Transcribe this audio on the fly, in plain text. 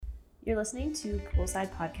You're listening to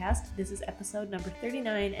Poolside Podcast. This is episode number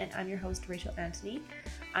 39, and I'm your host, Rachel Antony.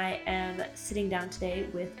 I am sitting down today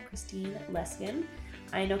with Christine Leskin.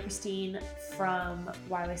 I know Christine from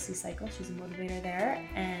YYC Cycle. She's a motivator there,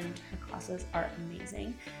 and her classes are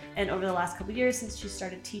amazing. And over the last couple of years, since she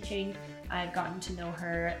started teaching, I've gotten to know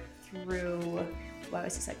her through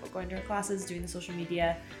YYC Cycle, going to her classes, doing the social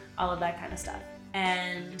media, all of that kind of stuff.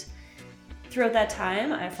 And throughout that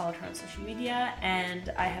time, I followed her on social media,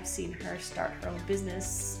 and I have seen her start her own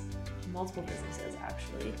business, multiple businesses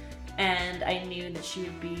actually. And I knew that she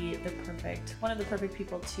would be one of the perfect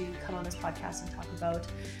people to come on this podcast and talk about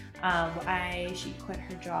why she quit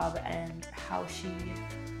her job and how she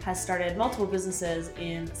has started multiple businesses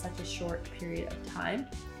in such a short period of time.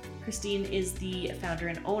 Christine is the founder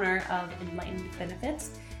and owner of Enlightened Benefits,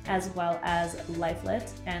 as well as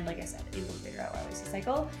LifeLit, and like I said, a motivator at YYC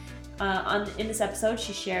Cycle. In this episode,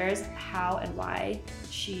 she shares how and why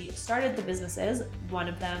she started the businesses. One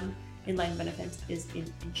of them, Enlightened Benefits, is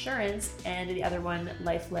in insurance, and the other one,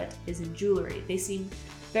 LifeLit, is in jewelry. They seem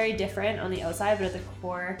very different on the outside, but at the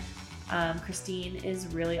core, Christine is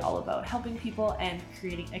really all about helping people and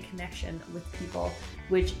creating a connection with people,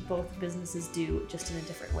 which both businesses do, just in a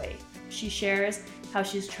different way. She shares how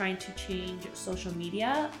she's trying to change social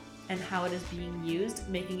media and how it is being used,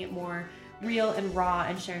 making it more real and raw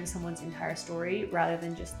and sharing someone's entire story rather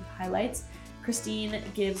than just the highlights. Christine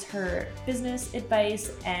gives her business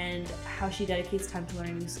advice and how she dedicates time to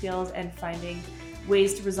learning new skills and finding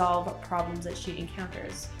ways to resolve problems that she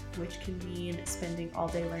encounters, which can mean spending all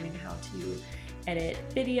day learning how to edit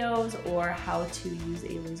videos or how to use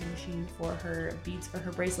a laser machine for her beads for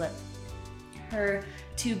her bracelet. Her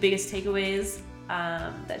two biggest takeaways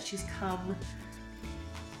that she's come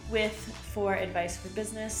with for advice for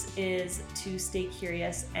business is to stay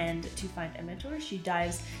curious and to find a mentor. She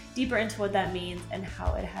dives deeper into what that means and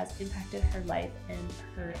how it has impacted her life and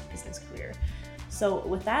her business career. So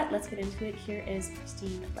with that, let's get into it. Here is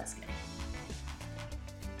Christine Leskin.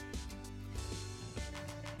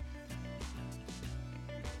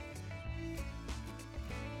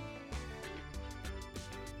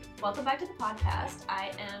 Welcome back to the podcast.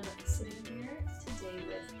 I am sitting here today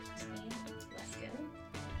with Christine Leskin.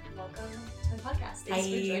 Welcome to the podcast. Thanks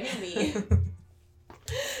for joining me.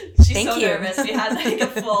 She's so nervous. We had like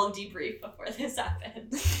a full debrief before this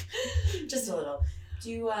happened. Just a little.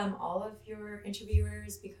 Do all of your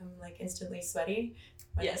interviewers become like instantly sweaty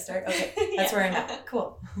when they start? Okay, that's where I'm at.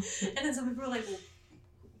 Cool. And then some people are like, well,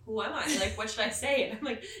 who am I? Like, what should I say? And I'm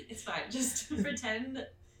like, it's fine. Just pretend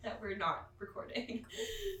that we're not recording.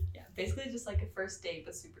 Yeah, basically just like a first date,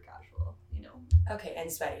 but super casual, you know? Okay,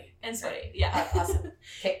 and sweaty. And sweaty, yeah. Awesome.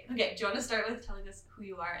 Okay. Okay, do you want to start with telling us who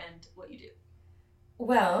you are and what you do?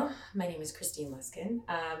 Well, my name is Christine Leskin.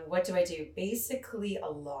 What do I do? Basically a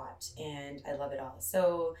lot, and I love it all.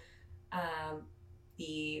 So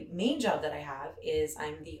the main job that I have is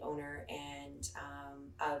I'm the owner and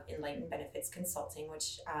of Enlightened Benefits Consulting,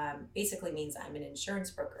 which basically means I'm an insurance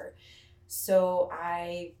broker. So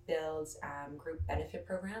I build group benefit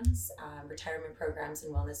programs, retirement programs,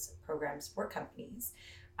 and wellness programs for companies.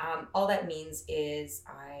 All that means is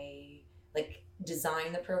I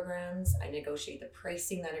design the programs, I negotiate the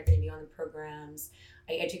pricing that are going to be on the programs,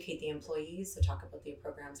 I educate the employees, so talk about the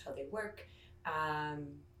programs, how they work. I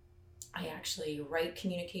actually write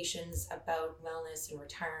communications about wellness and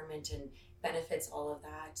retirement and benefits, all of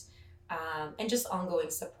that, and just ongoing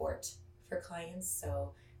support for clients.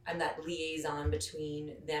 So I'm that liaison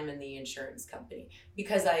between them and the insurance company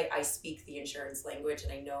because I speak the insurance language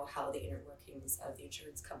and I know how the inner workings of the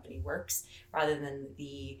insurance company works rather than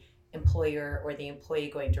the employer or the employee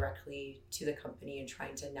going directly to the company and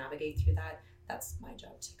trying to navigate through that. That's my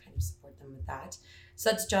job, to kind of support them with that. So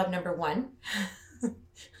that's job number one.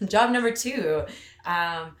 Job number two,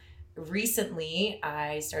 recently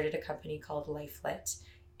I started a company called LifeLit,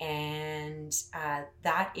 and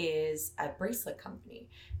that is a bracelet company.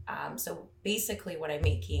 So basically what I'm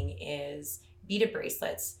making is beaded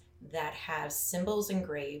bracelets that have symbols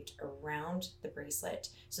engraved around the bracelet.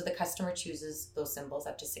 So the customer chooses those symbols,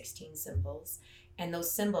 up to 16 symbols, and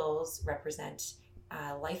those symbols represent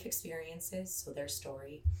life experiences, so their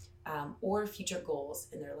story, or future goals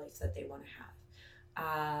in their life that they want to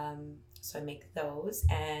have. So I make those,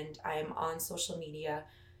 and I'm on social media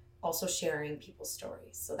also sharing people's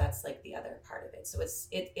stories. So that's like the other part of it. So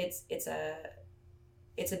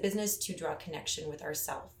it's a business to draw connection with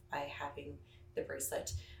ourselves by having the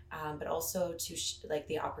bracelet, but also to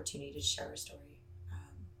the opportunity to share our story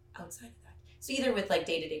outside of that. So either with like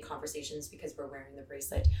day-to-day conversations because we're wearing the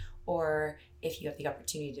bracelet, or if you have the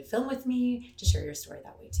opportunity to film with me, to share your story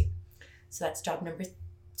that way too. So that's job number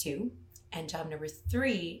 2. And job number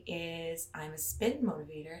 3 is I'm a spin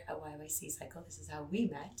motivator at YYC Cycle. This is how we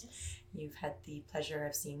met. Yes. You've had the pleasure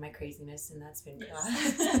of seeing my craziness in that spin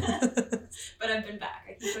Yes. class. But I've been back.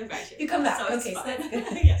 I keep going back to it. You come back. So Okay, it's so fine. that's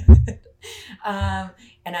good. Yeah.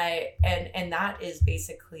 And that is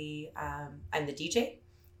basically I'm the DJ,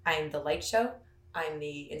 I'm the light show, I'm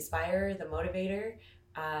the inspirer, the motivator,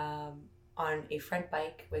 on a front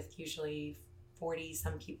bike with usually 40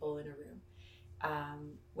 some people in a room,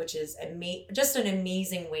 which is just an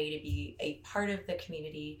amazing way to be a part of the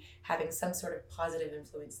community, having some sort of positive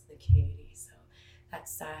influence in the community. So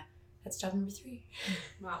that's job number 3.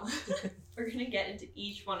 Wow. We're going to get into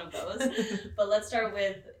each one of those. But let's start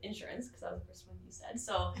with insurance, because that was the first one you said.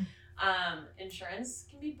 So insurance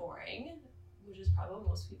can be boring, which is probably what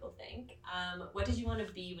most people think. What did you want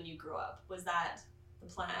to be when you grew up? Was that the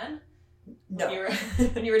plan? No.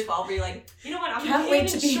 When you were 12, were you like, you know what, I'm Can't wait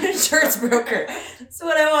to be an insurance broker. That's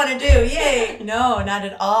what I want to do. Yay. No, not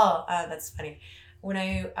at all. That's funny. When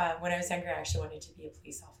I was younger, I actually wanted to be a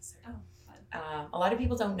police officer. Oh. A lot of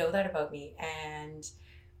people don't know that about me, and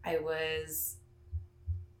I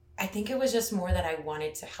think it was just more that I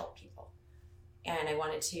wanted to help people, and I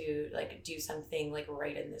wanted to like do something like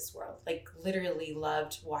right in this world. Like literally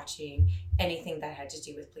loved watching anything that had to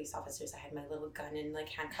do with police officers. I had my little gun and like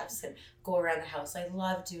handcuffs and go around the house. I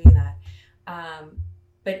loved doing that.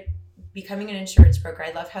 But becoming an insurance broker,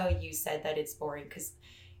 I love how you said that it's boring, because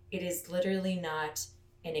it is literally not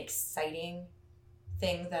an exciting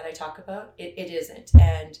thing that I talk about. It isn't.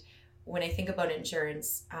 And when I think about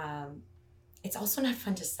insurance, it's also not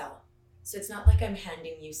fun to sell. So it's not like I'm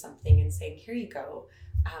handing you something and saying, here you go,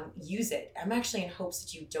 use it. I'm actually in hopes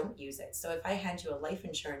that you don't use it. So if I hand you a life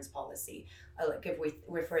insurance policy, like if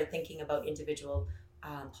we're thinking about individual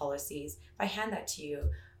policies, if I hand that to you,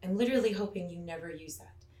 I'm literally hoping you never use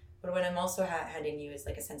that. But what I'm also handing you is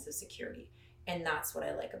like a sense of security. And that's what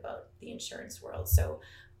I like about the insurance world. So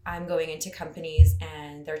I'm going into companies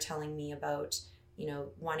and they're telling me about,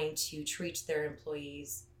 wanting to treat their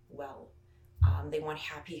employees well. They want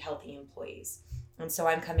happy, healthy employees. And so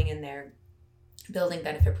I'm coming in there building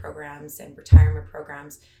benefit programs and retirement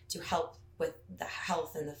programs to help with the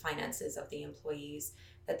health and the finances of the employees,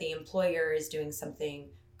 that the employer is doing something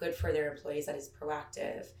good for their employees that is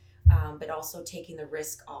proactive, but also taking the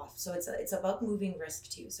risk off. So it's about moving risk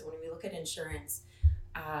too. So when we look at insurance,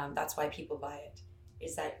 that's why people buy it,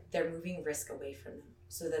 is that they're moving risk away from them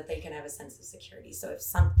so that they can have a sense of security. So if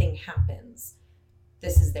something happens,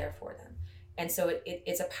 this is there for them. And so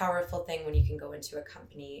it's a powerful thing when you can go into a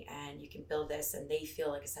company and you can build this and they feel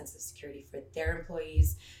like a sense of security for their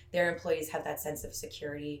employees. Their employees have that sense of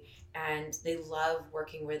security and they love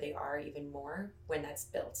working where they are even more when that's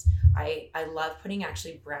built. I love putting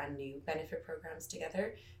actually brand new benefit programs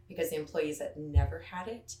together because the employees that never had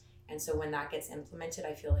it. And so when that gets implemented,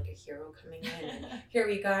 I feel like a hero coming in and here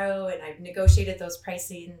we go. And I've negotiated those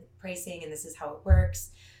pricing and this is how it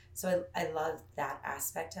works. So I love that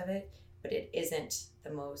aspect of it, but it isn't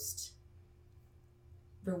the most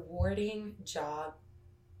rewarding job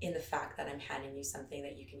in the fact that I'm handing you something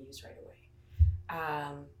that you can use right away.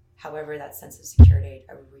 However, that sense of security,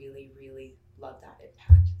 I really, really love that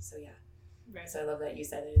impact. So yeah. Right. So I love that you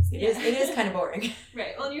said it. It is kind of boring.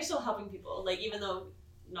 Right. Well, and you're still helping people, like even though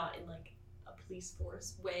not in like a police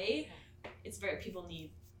force way, it's people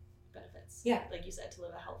need benefits. Yeah. Like you said, to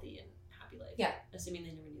live a healthy and happy life. Yeah. Assuming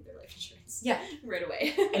they never need their life insurance. Yeah. Right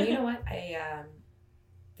away. And you know what?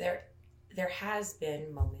 There has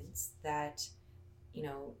been moments that,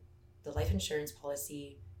 the life insurance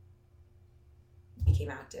policy became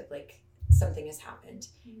active, like something has happened.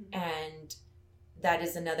 Mm-hmm. And that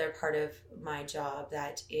is another part of my job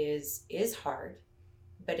that is hard,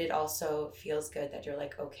 but it also feels good that you're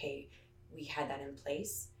like, okay, we had that in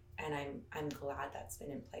place. And I'm glad that's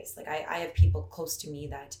been in place. Like I have people close to me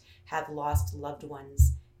that have lost loved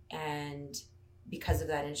ones, and because of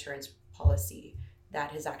that insurance policy,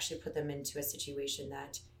 that has actually put them into a situation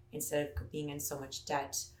that instead of being in so much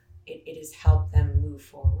debt, it has helped them move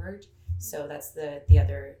forward. So that's the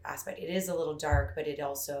other aspect. It is a little dark, but it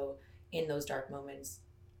also, in those dark moments,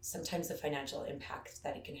 sometimes the financial impact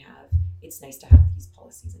that it can have, it's nice to have these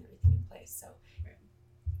policies and everything in place. So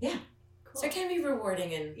yeah. Cool. So it can be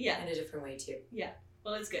rewarding in a different way too. Yeah.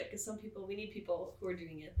 Well, it's good because we need people who are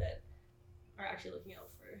doing it that are actually looking out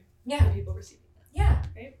for the people receiving that. Yeah.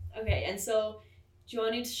 Right? Okay. And so do you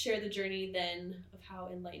want to share the journey then of how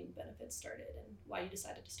Enlightened Benefits started and why you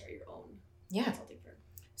decided to start your own consulting firm?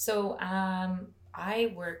 So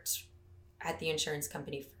I worked at the insurance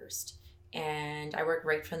company first, and I worked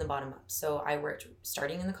right from the bottom up. So I worked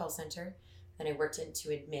starting in the call center, Then I worked into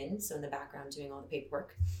admin, so in the background doing all the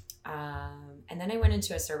paperwork. And then I went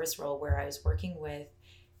into a service role where I was working with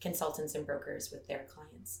consultants and brokers with their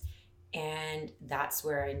clients. And that's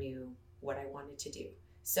where I knew what I wanted to do.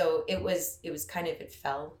 So it was kind of, it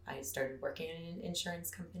fell. I started working in an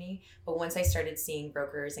insurance company, but once I started seeing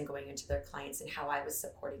brokers and going into their clients and how I was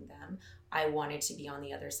supporting them, I wanted to be on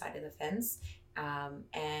the other side of the fence,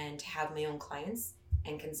 and have my own clients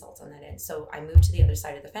and consult on that end. So I moved to the other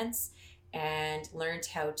side of the fence and learned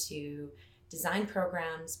how to design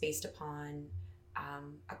programs based upon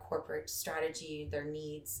a corporate strategy, their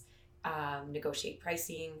needs, negotiate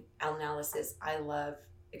pricing, analysis. I love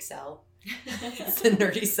Excel. It's the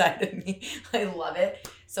nerdy side of me. I love it.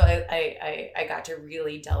 So I got to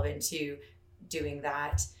really delve into doing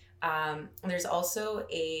that. There's also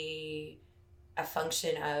a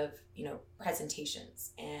function of,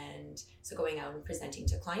 presentations. And so going out and presenting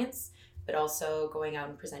to clients, but also going out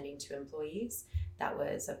and presenting to employees. That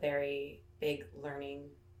was a very big learning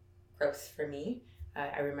growth for me.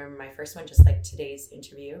 I remember my first one, just like today's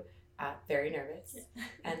interview, very nervous. Yeah.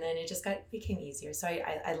 And then it just became easier. So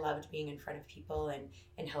I loved being in front of people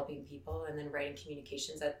and helping people, and then writing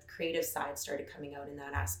communications. That creative side started coming out in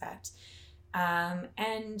that aspect.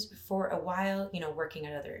 And for a while, working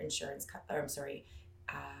at other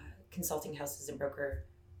consulting houses and broker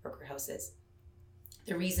houses.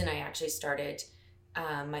 The reason I actually started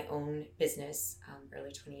my own business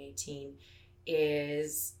early 2018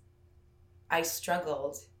 is I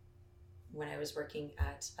struggled when I was working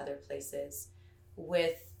at other places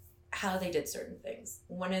with how they did certain things.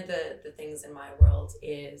 One of the things in my world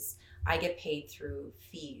is I get paid through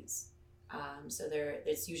fees. So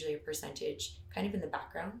there's usually a percentage kind of in the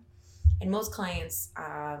background. And most clients,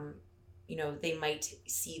 they might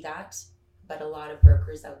see that, but a lot of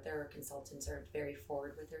brokers out there or consultants are very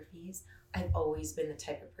forward with their fees. I've always been the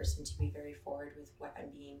type of person to be very forward with what I'm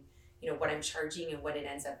being, what I'm charging and what it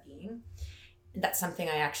ends up being. And that's something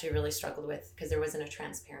I actually really struggled with because there wasn't a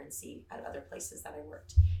transparency at other places that I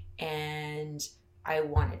worked. And I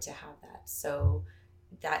wanted to have that. So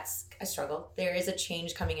that's a struggle. There is a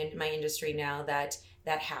change coming into my industry now that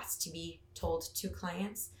has to be told to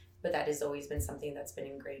clients, but that has always been something that's been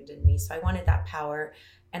ingrained in me. So I wanted that power.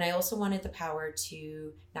 And I also wanted the power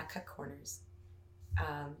to not cut corners.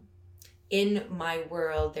 In my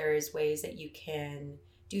world, there is ways that you can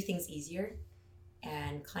do things easier,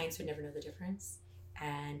 and clients would never know the difference.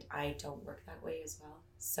 And I don't work that way as well.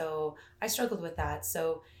 So I struggled with that.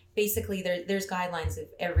 So basically there's guidelines of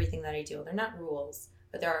everything that I do. They're not rules,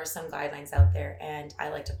 but there are some guidelines out there, and I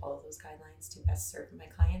like to follow those guidelines to best serve my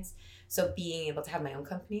clients. So being able to have my own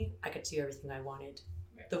company, I could do everything I wanted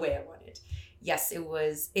the way I wanted. Yes,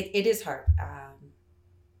 it is hard,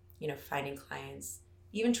 finding clients,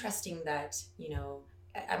 even trusting that,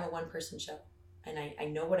 I'm a one-person show and I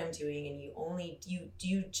know what I'm doing, and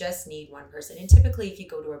you just need one person. And typically if you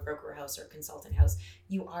go to a broker house or consultant house,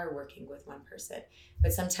 you are working with one person.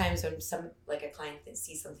 But sometimes when a client that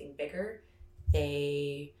sees something bigger,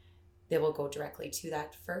 they will go directly to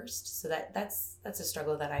that first. So that's a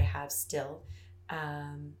struggle that I have still.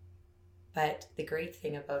 But the great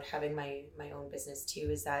thing about having my own business too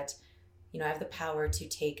is that, I have the power to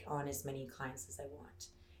take on as many clients as I want.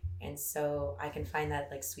 And so I can find that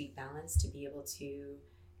sweet balance to be able to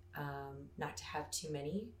not to have too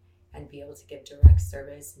many and be able to give direct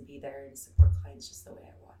service and be there and support clients just the way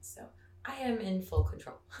I want. So I am in full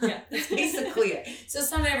control. Yeah, that's basically it. So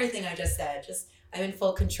some of everything I just said, I'm in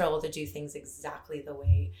full control to do things exactly the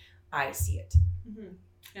way I see it. Mm-hmm.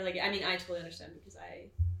 And I totally understand because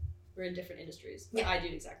we're in different industries, but yeah. I do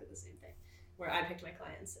exactly the same thing, where I picked my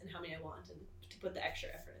clients and how many I want and to put the extra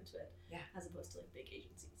effort into it, yeah, as opposed to big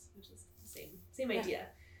agencies, which is the same idea.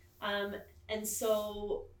 And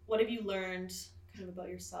so what have you learned kind of about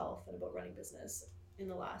yourself and about running business in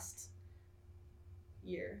the last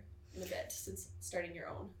year and a bit since starting your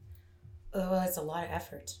own? Well, it's a lot of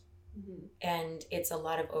effort, mm-hmm. and it's a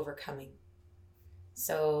lot of overcoming.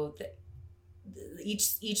 So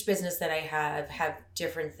each business that I have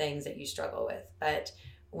different things that you struggle with. But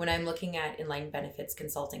when I'm looking at Enlightened Benefits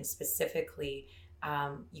Consulting specifically,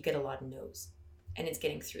 you get a lot of no's, and it's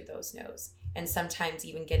getting through those no's. And sometimes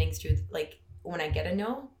even getting through, when I get a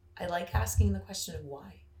no, I like asking the question of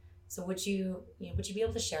why. So would you be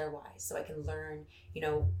able to share why, so I can learn,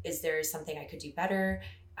 is there something I could do better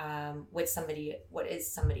with somebody? What is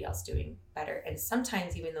somebody else doing better? And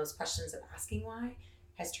sometimes even those questions of asking why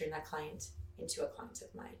has turned that client into a client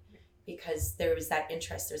of mine, because there was that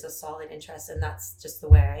interest. There's a solid interest, and that's just the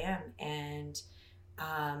way I am. And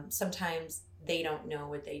sometimes they don't know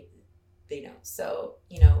what they know. So,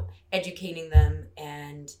 educating them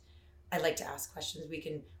and I like to ask questions. We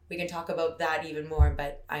can talk about that even more,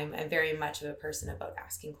 but I'm very much of a person about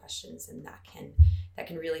asking questions, and that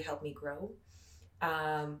can really help me grow.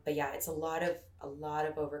 But yeah, it's a lot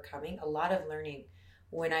of overcoming, a lot of learning.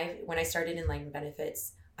 When I started Enlightened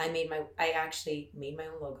Benefits, I actually made my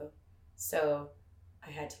own logo. So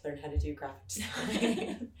I had to learn how to do graphic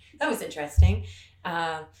design. That was interesting.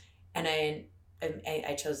 And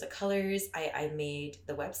I chose the colors. I made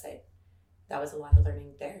the website. That was a lot of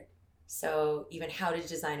learning there. So even how to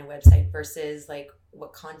design a website versus like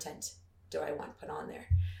what content do I want put on there?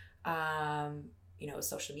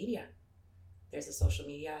 Social media. There's a social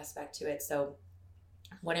media aspect to it. So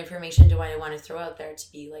what information do I want to throw out there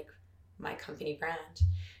to be like my company brand?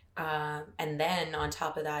 And then on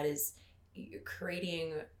top of that is you're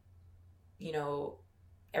creating,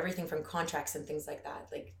 everything from contracts and things like that,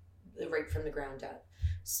 like right from the ground up.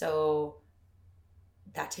 So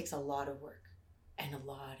that takes a lot of work and a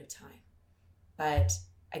lot of time. But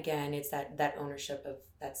again, it's that ownership of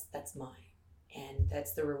that's mine. And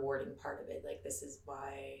that's the rewarding part of it. Like, this is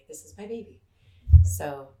my baby.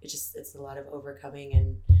 So it's a lot of overcoming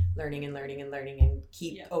and learning and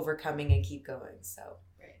keep overcoming and keep going. So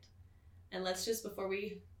right. And let's just, before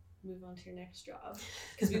we move on to your next job,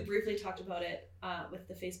 because we briefly talked about it with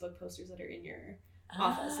the Facebook posters that are in your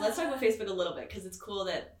office. Let's talk about Facebook a little bit, because it's cool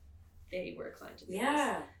that they were a client of yours.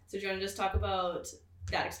 Yeah. So do you want to just talk about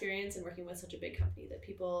that experience and working with such a big company that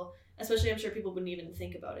people, especially I'm sure people wouldn't even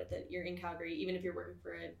think about it, that you're in Calgary, even if you're working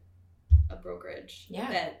for a brokerage,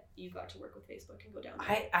 that you got to work with Facebook and go down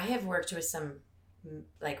there. I have worked with some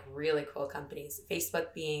like really cool companies,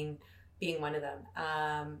 Facebook being one of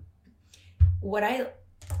them. We're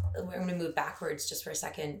going to move backwards just for a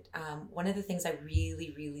second. One of the things I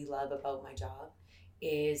really, really love about my job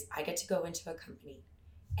is I get to go into a company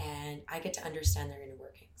and I get to understand their inner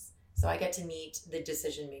workings. So I get to meet the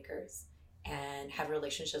decision makers and have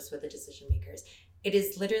relationships with the decision makers. It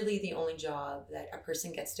is literally the only job that a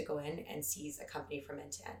person gets to go in and sees a company from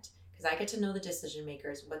end to end. Because I get to know the decision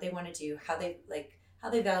makers, what they want to do, how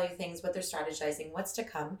they value things, what they're strategizing, what's to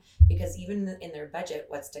come. Because even in their budget,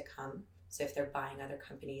 what's to come. So if they're buying other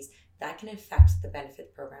companies, that can affect the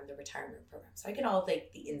benefit program, the retirement program. So I get all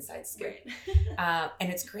like the inside scoop. Right. And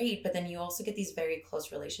it's great, but then you also get these very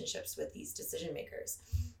close relationships with these decision makers.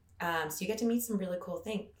 So you get to meet some really cool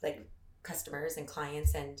things, like customers and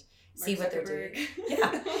clients, and see what they're doing.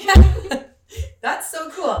 Yeah. That's so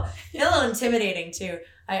cool. A little intimidating too.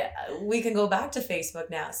 We can go back to Facebook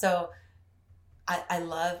now. So I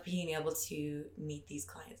love being able to meet these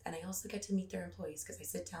clients, and I also get to meet their employees because I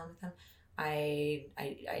sit down with them. I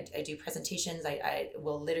do presentations. I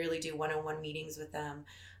will literally do one-on-one meetings with them.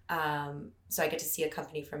 So I get to see a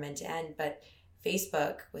company from end to end. But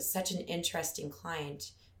Facebook was such an interesting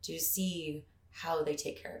client to see how they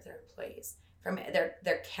take care of their employees, from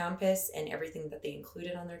their campus and everything that they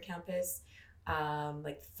included on their campus.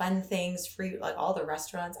 Like fun things, free, like all the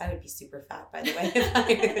restaurants. I would be super fat, by the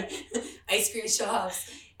way. Ice cream shops,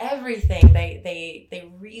 everything.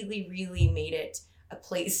 They really, really made it a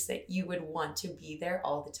place that you would want to be there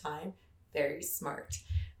all the time. Very smart.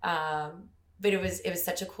 But it was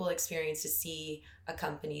such a cool experience to see a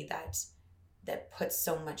company that puts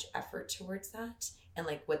so much effort towards that, and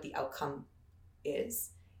like what the outcome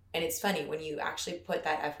is. And it's funny when you actually put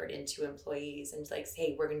that effort into employees and like,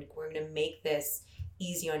 hey, we're gonna make this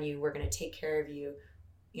easy on you. We're gonna take care of you.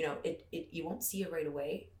 It you won't see it right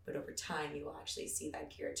away, but over time you will actually see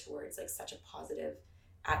that geared towards like such a positive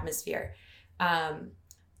atmosphere.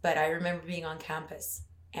 But I remember being on campus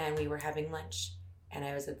and we were having lunch, and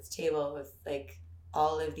I was at the table with like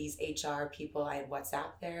all of these HR people. I had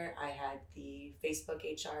WhatsApp there. I had the Facebook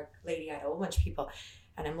HR lady. I had a whole bunch of people.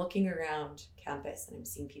 And I'm looking around campus and I'm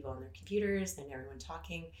seeing people on their computers and everyone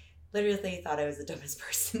talking. Literally thought I was the dumbest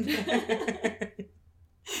person there.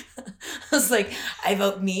 I was like, I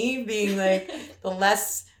vote me being like the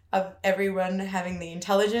less of everyone having the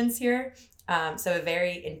intelligence here. So a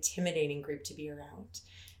very intimidating group to be around.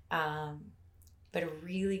 But a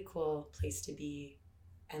really cool place to be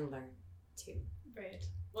and learn too. Right.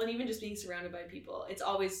 Well, and even just being surrounded by people, it's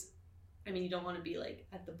always, I mean, you don't want to be like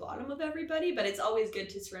at the bottom of everybody, but it's always good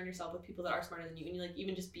to surround yourself with people that are smarter than you. And you like,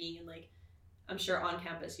 even just being in like, I'm sure on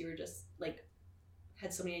campus you were just like,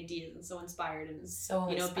 had so many ideas and so inspired, and so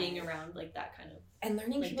inspired. Being around like that kind of, and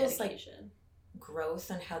learning like, people's dedication. Like growth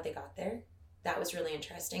and how they got there. That was really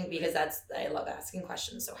interesting because I love asking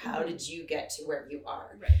questions. So how did you get to where you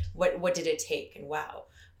are? Right. What did it take? And wow,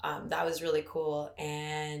 that was really cool.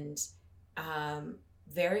 And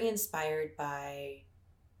very inspired by,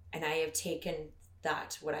 and I have taken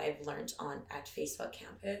that what I've learned on at Facebook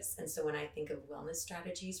campus. And so when I think of wellness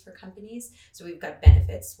strategies for companies, so we've got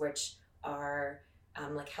benefits, which are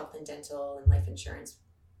like health and dental and life insurance.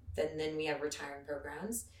 Then we have retirement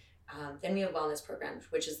programs. Then we have wellness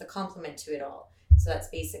programs, which is the complement to it all. So that's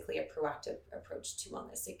basically a proactive approach to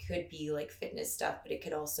wellness. It could be like fitness stuff, but it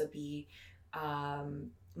could also be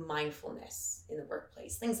mindfulness in the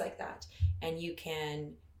workplace, things like that. And you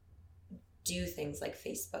can do things like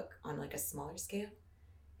Facebook on like a smaller scale.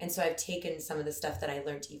 And so I've taken some of the stuff that I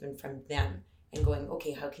learned even from them and going,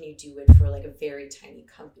 okay, how can you do it for like a very tiny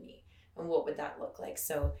company? And what would that look like?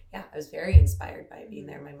 So yeah, I was very inspired by being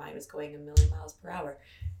there. My mind was going a million miles per hour,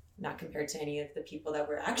 not compared to any of the people that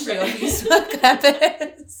were actually on Facebook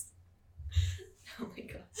campus. Oh my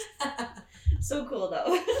gosh. So cool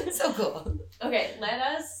though. So cool. Okay, let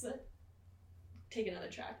us take another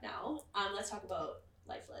track now. Let's talk about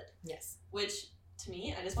LifeLit. Yes. Which, to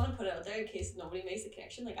me, I just want to put it out there in case nobody makes a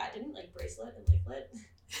connection. Like, I didn't like bracelet and LifeLit.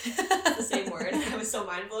 It's the same word. I was so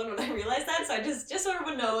mind blown when I realized that. So I just so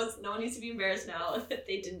everyone knows, no one needs to be embarrassed now that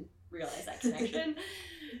they didn't realize that connection.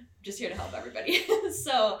 Just here to help everybody.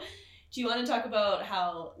 So, do you want to talk about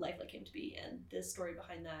how LifeLit came to be and the story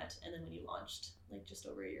behind that, and then when you launched, like just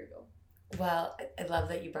over a year ago? Well, I love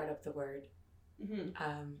that you brought up the word.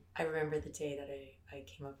 Mm-hmm. I remember the day that I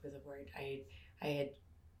came up with a word. I had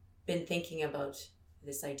been thinking about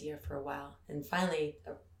this idea for a while, and finally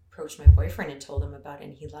approached my boyfriend and told him about it,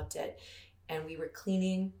 and he loved it. And we were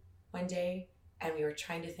cleaning one day, and we were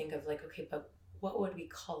trying to think of like, okay, but what would we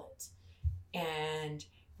call it? And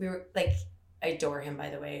we were like, I adore him, by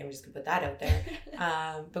the way. I'm just gonna put that out there.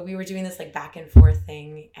 But we were doing this like back and forth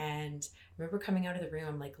thing, and I remember coming out of the room,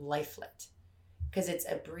 I'm like, LifeLit, because it's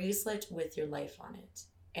a bracelet with your life on it.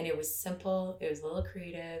 And it was simple, it was a little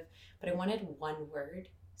creative, but I wanted one word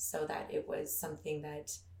so that it was something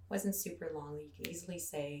that wasn't super long, that you can easily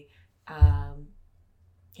say. And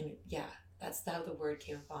yeah, that's how the word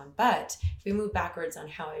came upon. But if we move backwards on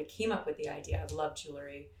how I came up with the idea, I've loved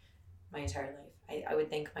jewelry my entire life. I would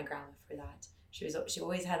thank my grandma for that. She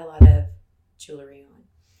always had a lot of jewelry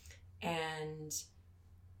on. And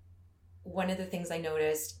one of the things I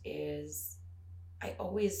noticed is I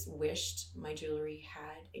always wished my jewelry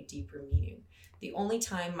had a deeper meaning. The only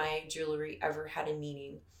time my jewelry ever had a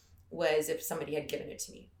meaning was if somebody had given it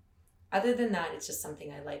to me. Other than that, it's just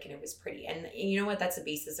something I like and it was pretty. And you know what? That's a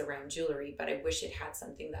basis around jewelry, but I wish it had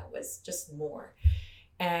something that was just more.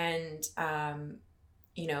 And,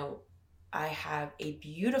 you know, I have a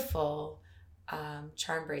beautiful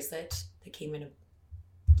charm bracelet that came in a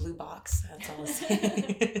blue box. That's all I'll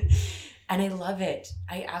say. And I love it.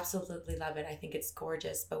 I absolutely love it. I think it's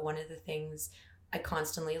gorgeous. But one of the things I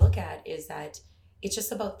constantly look at is that it's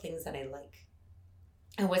just about things that I like.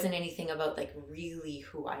 It wasn't anything about like really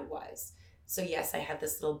who I was. So yes, I have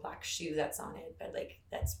this little black shoe that's on it, but like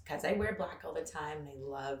that's because I wear black all the time and I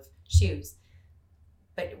love shoes.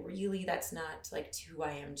 But really that's not like who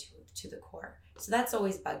I am to the core. So that's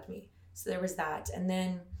always bugged me. So there was that. And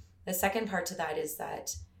then the second part to that is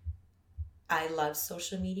that I love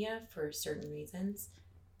social media for certain reasons,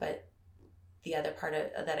 but the other part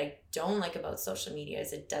that I don't like about social media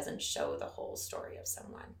is it doesn't show the whole story of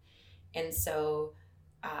someone. And so,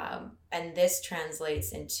 and this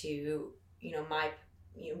translates into, you know, my,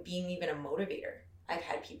 you know, being even a motivator. I've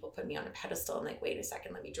had people put me on a pedestal and like, wait a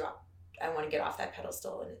second, let me drop. I want to get off that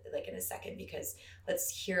pedestal in a second, because let's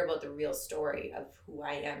hear about the real story of who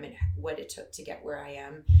I am and what it took to get where I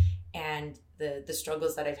am, and the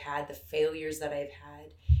struggles that I've had, the failures that I've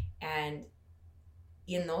had. And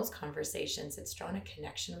in those conversations, it's drawn a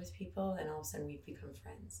connection with people, and all of a sudden we've become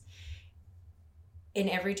friends. In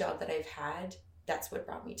every job that I've had, that's what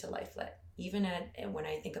brought me to LifeLit. Even when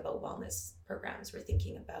I think about wellness programs, we're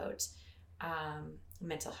thinking about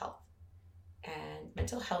mental health. And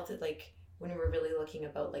mental health is like, when we're really looking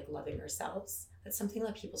about like loving ourselves, that's something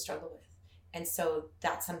that people struggle with. And so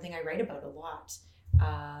that's something I write about a lot.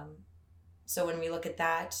 So when we look at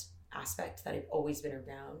that aspect that I've always been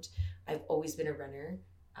around, I've always been a runner.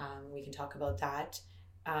 We can talk about that.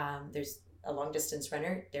 There's a long distance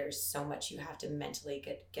runner. There's so much you have to mentally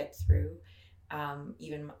get through.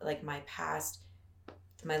 Even like my past,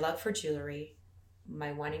 my love for jewelry,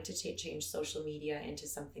 my wanting to change social media into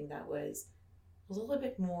something that was a little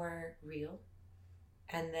bit more real.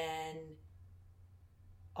 And then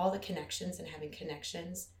all the connections and having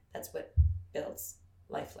connections, that's what builds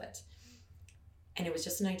LifeLit. And it was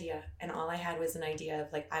just an idea. And all I had was an idea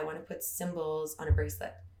of like, I want to put symbols on a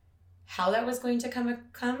bracelet. How that was going to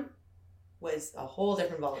come was a whole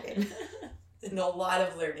different ballgame. And a lot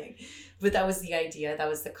of learning. But that was the idea. That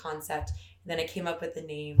was the concept. And then I came up with the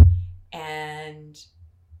name. And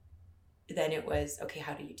then it was, okay,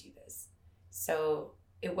 how do you do this? So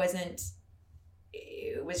it was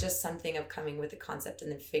just something of coming with the concept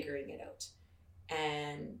and then figuring it out.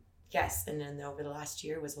 And yes, and then over the last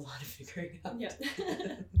year was a lot of figuring out. Yeah.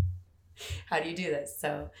 How do you do this?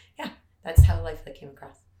 So yeah, that's how LifeLit came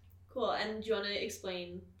across. Cool. And do you want to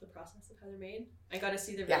explain the process of how they're made? I got to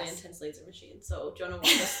see the really intense laser machine. So do you want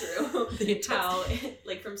to walk us through how,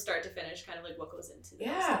 like from start to finish, kind of like what goes into this?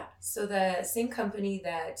 Yeah. So the same company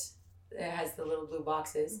that has the little blue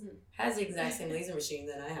boxes has the exact same laser machine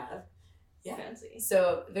that I have. Yeah. Fancy.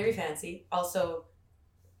 So very fancy. Also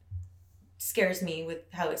scares me with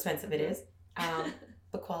how expensive it is.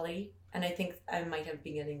 But quality. And I think I might have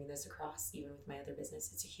been getting this across even with my other business.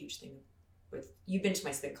 It's a huge thing. You've been to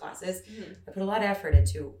my spin classes. I put a lot of effort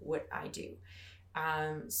into what I do.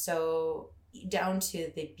 So down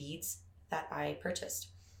to the beads that I purchased.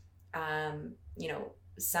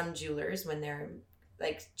 Some jewelers, when they're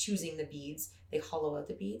like choosing the beads, they hollow out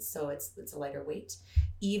the beads, so it's a lighter weight.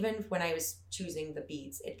 Even when I was choosing the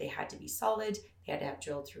beads, they had to be solid. They had to have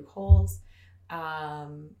drilled through holes.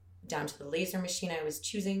 Down to the laser machine I was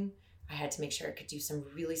choosing, I had to make sure I could do some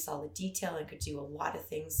really solid detail and could do a lot of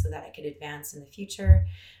things so that I could advance in the future.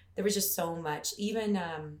 There was just so much. Even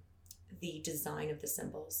the design of the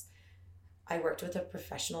symbols. I worked with a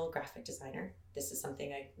professional graphic designer. This is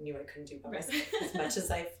something I knew I couldn't do by myself as much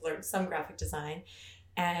as I've learned some graphic design.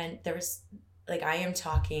 And there was, like, I am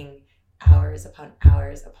talking hours upon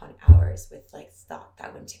hours upon hours with like thought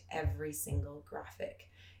that went to every single graphic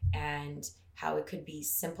and how it could be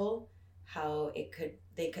simple, how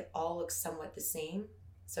they could all look somewhat the same.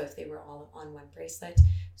 So if they were all on one bracelet,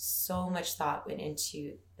 so much thought went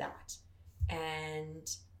into that. And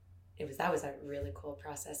that was a really cool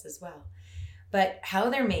process as well. But how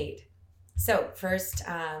they're made. So first,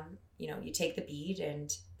 you take the bead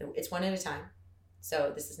and it's one at a time.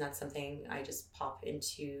 So this is not something I just pop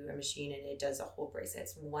into a machine and it does a whole bracelet.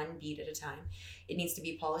 It's one bead at a time. It needs to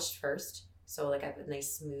be polished first. So like I have a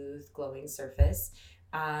nice smooth glowing surface.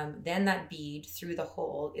 Then that bead through the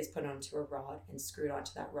hole is put onto a rod and screwed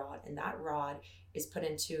onto that rod. And that rod is put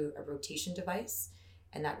into a rotation device.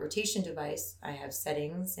 And that rotation device, I have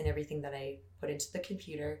settings and everything that I put into the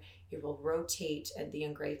computer. It will rotate the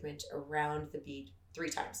engravement around the bead 3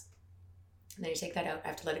 times. And then you take that out. I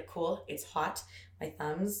have to let it cool. It's hot. My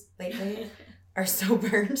thumbs lately are so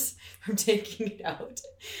burnt from taking it out.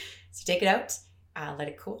 So you take it out, let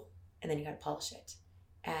it cool, and then you got to polish it.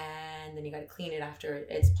 And then you got to clean it after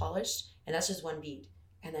it's polished. And that's just one bead.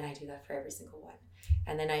 And then I do that for every single one.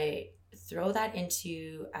 And then I throw that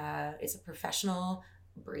into, it's a professional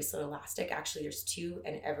bracelet elastic. Actually, there's 2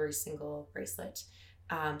 in every single bracelet,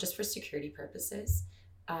 just for security purposes.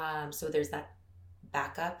 So there's that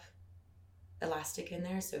backup elastic in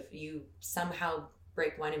there. So if you somehow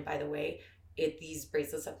break one, and by the way, these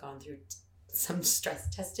bracelets have gone through some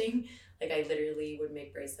stress testing. Like I literally would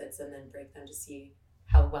make bracelets and then break them to see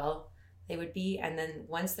how well they would be. And then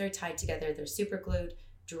once they're tied together, they're super glued,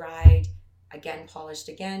 dried, again polished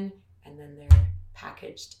again, and then they're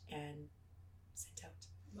packaged and sent out.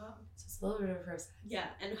 Wow. So it's a little bit of a process. Yeah.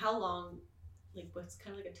 And how long, like what's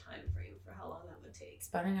kind of like a time frame for how long that would take? It's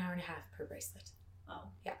about 1.5 hours per bracelet. Oh.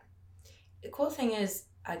 Yeah. The cool thing is,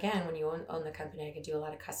 again, when you own the company, I can do a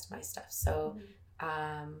lot of customized stuff. So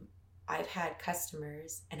I've had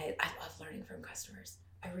customers, and I love learning from customers.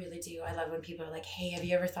 I really do. I love when people are like, hey, have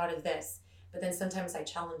you ever thought of this? But then sometimes I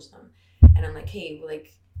challenge them and I'm like, hey,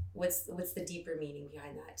 like, what's the deeper meaning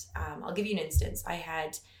behind that? I'll give you an instance. I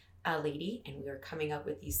had a lady and we were coming up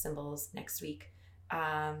with these symbols next week.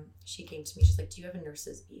 She came to me, she's like, do you have a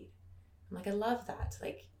nurse's bead? I'm like, I love that.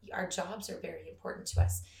 Like, our jobs are very important to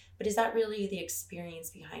us, but is that really the experience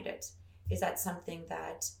behind it? Is that something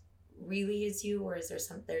that really is you, or is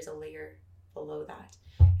there's a layer below that?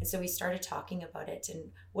 And so we started talking about it, and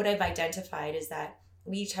what I've identified is that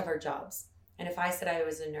we each have our jobs. And if I said I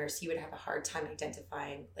was a nurse, you would have a hard time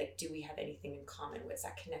identifying, like, do we have anything in common? What's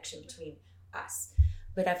that connection between us?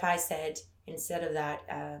 But if I said, instead of that,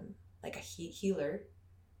 like a healer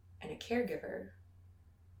and a caregiver,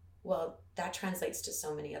 well, that translates to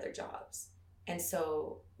so many other jobs. And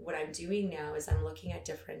so what I'm doing now is I'm looking at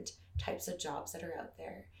different types of jobs that are out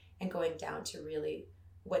there and going down to really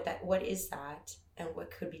what is that and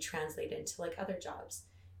what could be translated into like other jobs.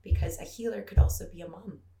 Because a healer could also be a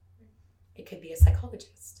mom. It could be a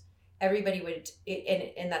psychologist. Everybody would,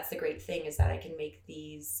 and that's the great thing, is that I can make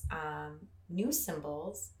these new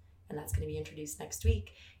symbols, and that's going to be introduced next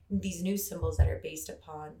week, these new symbols that are based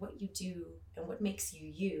upon what you do and what makes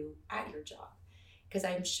you at your job. Because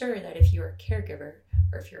I'm sure that if you're a caregiver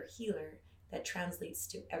or if you're a healer, that translates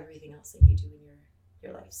to everything else that you do in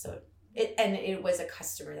your life. So it was a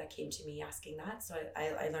customer that came to me asking that. So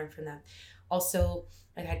I learned from them. Also,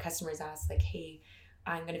 I've had customers ask like, hey,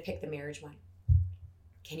 I'm going to pick the marriage one.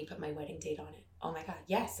 Can you put my wedding date on it? Oh my God,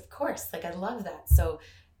 yes, of course. Like, I love that. So,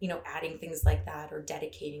 adding things like that or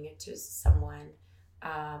dedicating it to someone.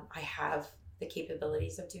 I have the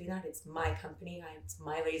capabilities of doing that. It's my company. It's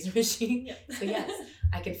my laser machine. Yep. So yes,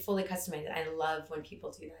 I can fully customize it. I love when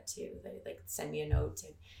people do that too. They like send me a note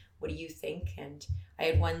and what do you think? And I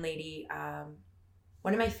had one lady,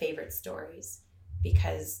 one of my favorite stories,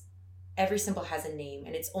 because every symbol has a name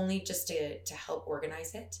and it's only just to help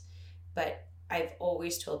organize it. But I've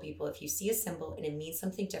always told people, if you see a symbol and it means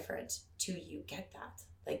something different to you, get that.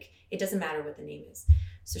 Like, it doesn't matter what the name is.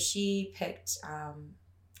 So she picked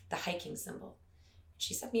the hiking symbol.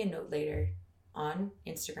 She sent me a note later on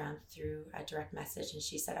Instagram through a direct message, and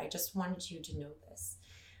she said, I just wanted you to know this.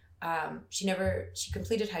 She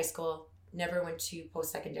completed high school, never went to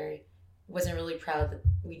post-secondary, wasn't really proud that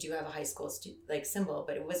we do have a high school symbol,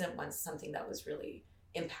 but it wasn't something that was really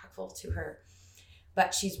impactful to her.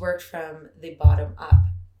 But she's worked from the bottom up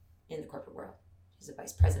in the corporate world. She's a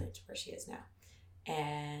vice president where she is now.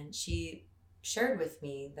 And she shared with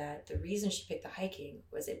me that the reason she picked the hiking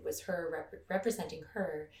was it was her representing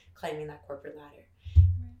her climbing that corporate ladder,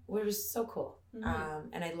 which was so cool. Mm-hmm.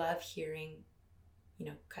 And I love hearing,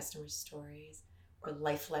 customer stories or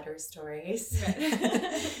life letter stories,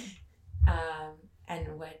 right.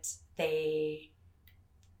 And what they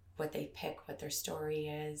pick, what their story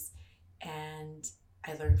is. And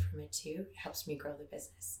I learn from it too. It helps me grow the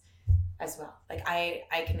business as well. Like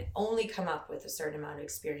I can only come up with a certain amount of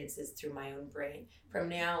experiences through my own brain. From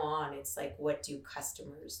now on, it's like, what do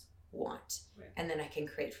customers want? Right. And then I can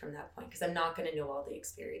create from that point, because I'm not going to know all the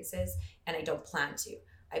experiences, and I don't plan to.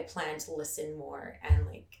 I plan to listen more, and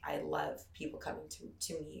I love people coming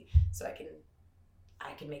to me so I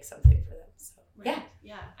can make something for them. So right.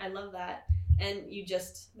 Yeah, I love that. And you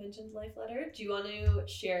just mentioned life letter. Do you want to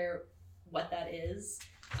share what that is,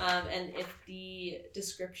 and if the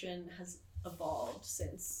description has evolved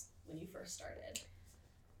since when you first started?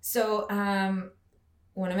 So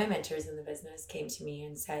one of my mentors in the business came to me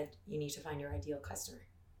and said, you need to find your ideal customer.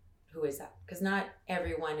 Who is that? Because not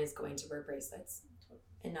everyone is going to wear bracelets,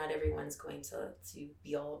 and not everyone's going to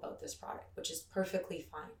be all about this product, which is perfectly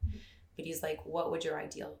fine. Mm-hmm. But he's like, what would your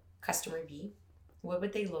ideal customer be? What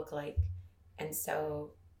would they look like? And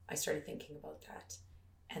so I started thinking about that.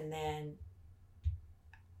 And then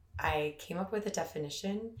I came up with a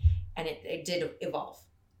definition, and it did evolve.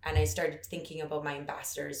 And I started thinking about my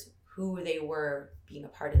ambassadors, who they were being a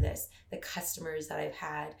part of this, the customers that I've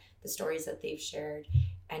had, the stories that they've shared,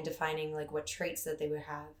 and defining what traits that they would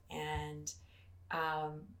have. And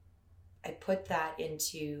I put that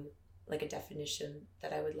into a definition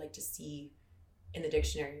that I would like to see in the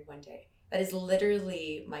dictionary one day. That is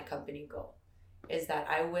literally my company goal, is that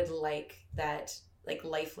I would like that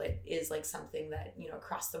LifeLit is something that,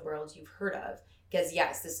 across the world you've heard of. Because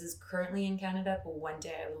yes, this is currently in Canada, but one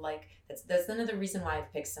day I would that's another reason why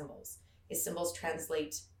I've picked symbols, is symbols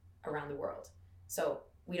translate around the world. So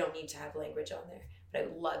we don't need to have language on there, but I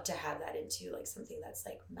would love to have that into something that's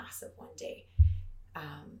massive one day.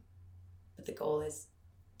 But the goal is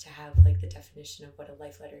to have the definition of what a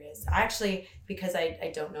life letter is. Actually, because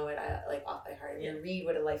I don't know it off by heart, I'm gonna read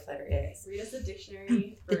what a life letter is. Read us the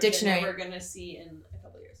dictionary. The dictionary we're gonna see in a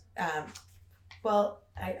couple of years. Well,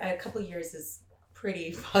 a couple of years is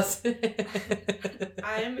pretty positive.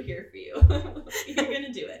 I'm here for you. You're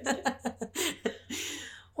gonna do it.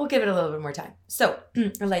 We'll give it a little bit more time. So,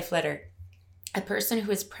 a life letter. A person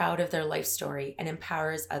who is proud of their life story and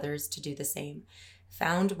empowers others to do the same.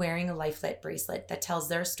 Found wearing a LifeLit bracelet that tells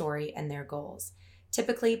their story and their goals.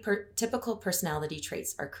 Typical personality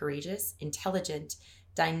traits are courageous, intelligent,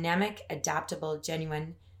 dynamic, adaptable,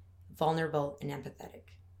 genuine, vulnerable, and empathetic.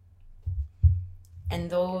 And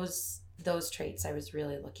those traits I was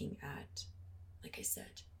really looking at, like I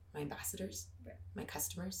said, my ambassadors, my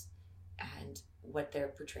customers, and what they're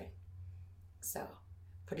portraying. So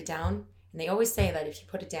put it down. And they always say that if you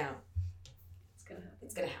put it down,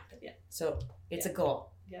 it's gonna happen. Yeah. So it's a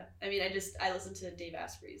goal. Yeah. I mean, I listen to Dave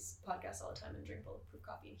Asprey's podcast all the time and drink Bulletproof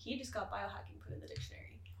Coffee. And he just got biohacking put in the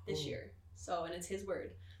dictionary this year. So, and it's his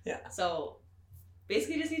word. Yeah. So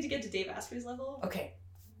basically you just need to get to Dave Asprey's level. Okay.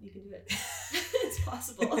 You can do it. It's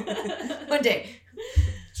possible. One day.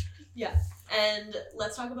 Yeah. And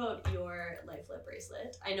let's talk about your LifeLit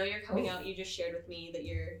bracelet. I know you're coming out. You just shared with me that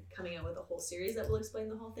you're coming out with a whole series that will explain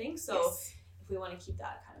the whole thing. So if we want to keep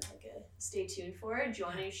that kind of a stay tuned for it, do you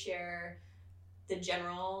want to share the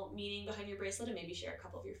general meaning behind your bracelet and maybe share a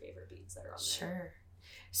couple of your favorite beads that are on there. Sure.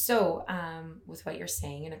 So with what you're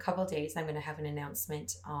saying, in a couple of days, I'm going to have an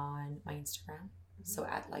announcement on my Instagram. Mm-hmm. So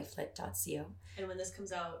at lifelit.co. And when this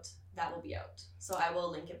comes out, that will be out. So I will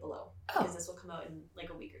link it below because this will come out in like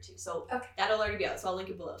a week or two. So that'll already be out. So I'll link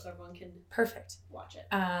it below so everyone can watch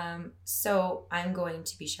it. So I'm going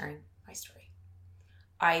to be sharing my story.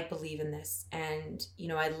 I believe in this, and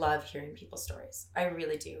I love hearing people's stories. I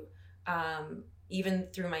really do. Even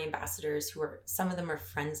through my ambassadors, some of them are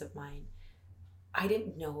friends of mine, I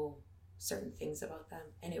didn't know certain things about them,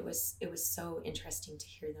 and it was so interesting to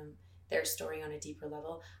hear their story on a deeper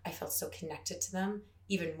level. I felt so connected to them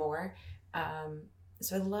even more.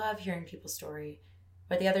 So I love hearing people's story.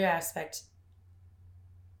 But the other aspect,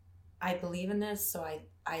 I believe in this, so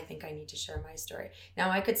I think I need to share my story. Now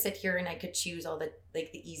I could sit here and I could choose all the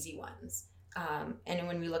easy ones. And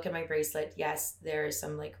when we look at my bracelet, yes, there are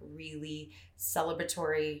some really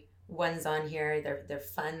celebratory ones on here. They're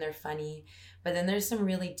fun, they're funny, but then there's some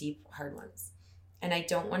really deep, hard ones. And I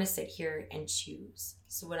don't want to sit here and choose.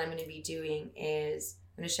 So what I'm going to be doing is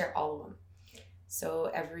I'm going to share all of them.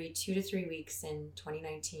 So every 2 to 3 weeks in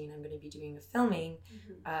 2019, I'm going to be doing a filming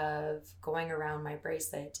of going around my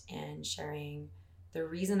bracelet and sharing the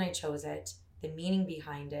reason I chose it, the meaning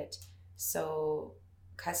behind it, so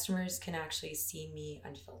customers can actually see me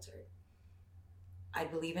unfiltered. I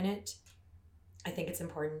believe in it. I think it's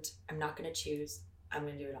important. I'm not going to choose. I'm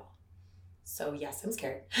going to do it all. So yes, I'm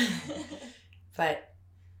scared. But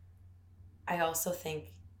I also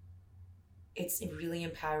think it's really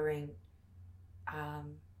empowering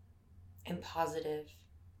and positive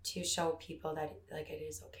to show people that it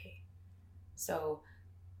is okay. So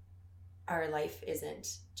our life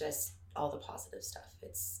isn't just all the positive stuff.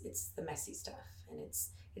 It's the messy stuff, and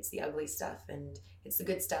it's the ugly stuff, and it's the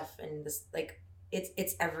good stuff, and this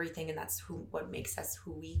it's everything, and that's what makes us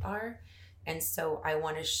who we are. And so I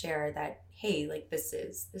want to share that, hey, this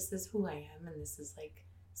is who I am, and this is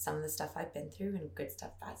some of the stuff I've been through, and good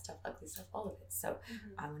stuff, bad stuff, ugly stuff, all of it. So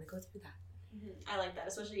I want to go through that. I like that,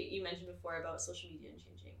 especially you mentioned before about social media and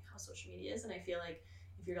changing how social media is. And I feel like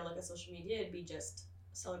if you're to look at social media, it'd be just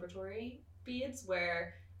celebratory beads,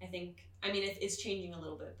 where it's changing a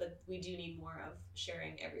little bit, but we do need more of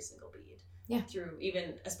sharing every single bead through,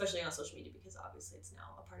 even especially on social media, because obviously it's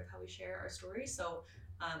now a part of how we share our story. So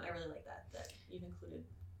I really like that you've included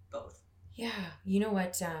both. Yeah. You know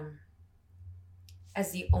what?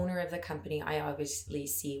 As the owner of the company, I obviously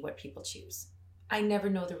see what people choose. I never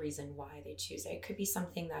know the reason why they choose it. It could be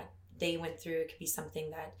something that they went through. It could be something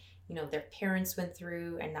that, their parents went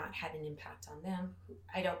through and not had an impact on them.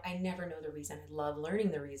 I never know the reason. I love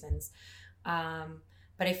learning the reasons.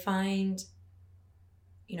 But I find,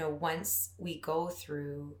 once we go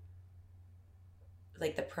through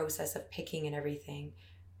the process of picking and everything,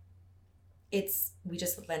 we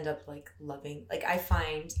just end up loving. I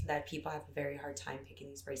find that people have a very hard time picking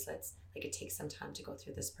these bracelets. It takes some time to go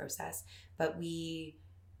through this process, but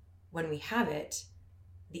when we have it,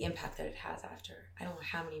 the impact that it has after, I don't know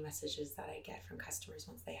how many messages that I get from customers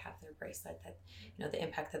once they have their bracelet, that the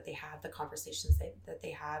impact that they have, the conversations that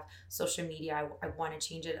they have. Social media, I want to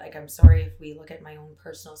change it. I'm sorry if we look at my own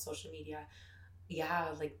personal social media,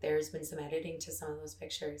 there's been some editing to some of those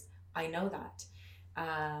pictures. I know that.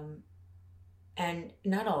 And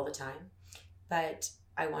not all the time, but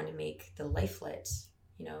I want to make the LifeLit,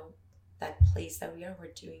 that place that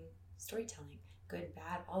we're doing storytelling, good,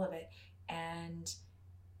 bad, all of it. And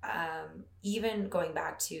even going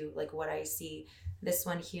back to what I see, this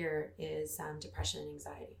one here is depression and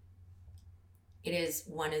anxiety. It is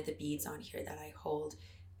one of the beads on here that I hold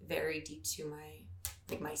very deep to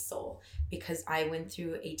my soul, because I went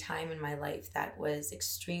through a time in my life that was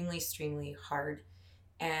extremely, extremely hard.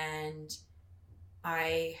 And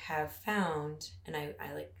I have found, and I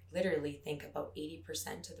literally think about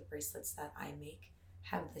 80% of the bracelets that I make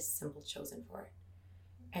have this symbol chosen for it.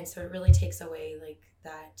 And so it really takes away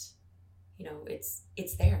that,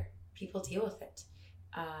 it's there. People deal with it.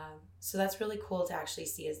 So that's really cool to actually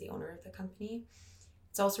see as the owner of the company.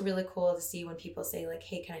 It's also really cool to see when people say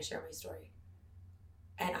hey, can I share my story?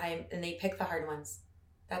 And they pick the hard ones.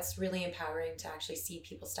 That's really empowering to actually see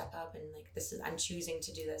people step up and I'm choosing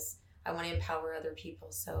to do this. I want to empower other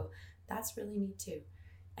people. So that's really neat too.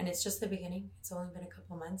 And it's just the beginning. It's only been a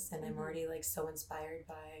couple months, and I'm already so inspired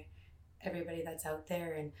by everybody that's out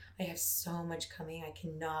there. And I have so much coming. I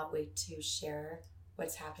cannot wait to share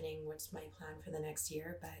what's happening, what's my plan for the next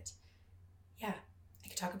year. But yeah, I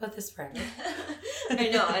could talk about this forever. I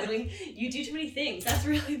know. You do too many things. That's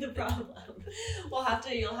really the problem.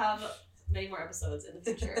 You'll have many more episodes in the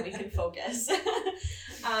future and we can focus.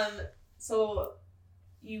 So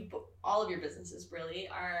all of your businesses really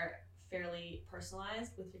are fairly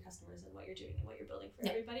personalized with your customers and what you're doing and what you're building for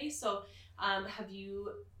everybody. So have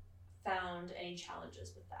you found any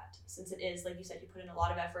challenges with that? Since it is, like you said, you put in a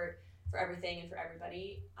lot of effort for everything and for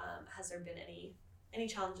everybody. Has there been any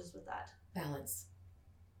challenges with that? Balance.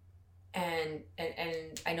 And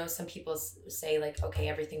I know some people say like, okay,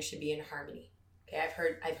 everything should be in harmony. Okay,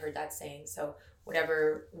 I've heard that saying. So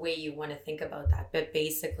whatever way you want to think about that, but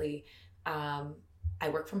basically, I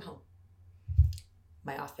work from home.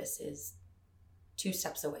 My office is 2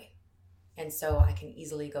 steps away, and so I can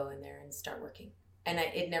easily go in there and start working, and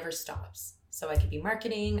it never stops. So I could be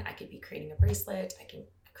marketing, I could be creating a bracelet, I can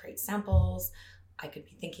create samples. I could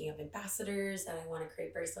be thinking of ambassadors that I want to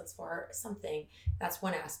create bracelets for, something. That's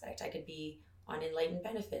one aspect. I could be on Enlightened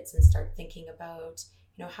Benefits and start thinking about,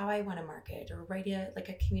 how I want to market or write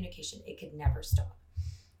a communication. It could never stop.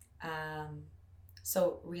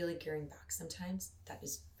 So really gearing back sometimes, that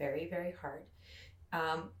is very, very hard.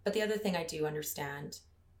 But the other thing I do understand,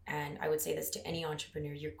 and I would say this to any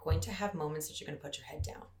entrepreneur, you're going to have moments that you're going to put your head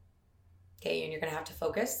down. Okay, and you're going to have to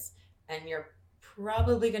focus, and you're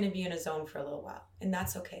probably going to be in a zone for a little while, and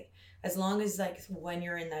that's okay, as long as when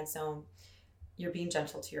you're in that zone, you're being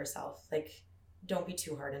gentle to yourself. Don't be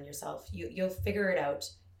too hard on yourself. You'll figure it out,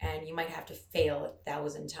 and you might have to fail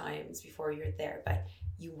 1,000 times before you're there, but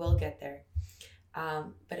you will get there.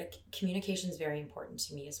 But communication is very important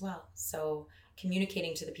to me as well. So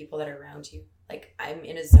communicating to the people that are around you, I'm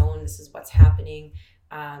in a zone, this is what's happening,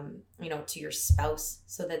 to your spouse,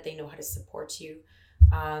 so that they know how to support you.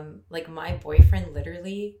 My boyfriend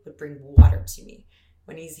literally would bring water to me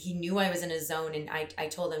when he knew I was in a zone, and I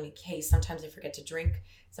told him, hey, sometimes I forget to drink,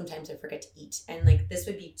 sometimes I forget to eat. And this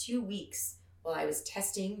would be 2 weeks while I was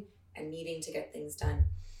testing and needing to get things done.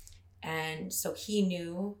 And so he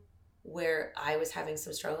knew where I was having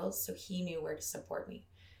some struggles, so he knew where to support me.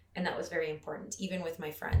 And that was very important. Even with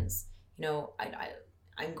my friends,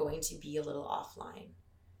 I'm going to be a little offline.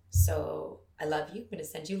 So I love you, I'm going to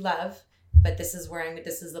send you love. But this is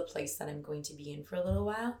the place that I'm going to be in for a little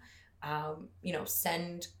while.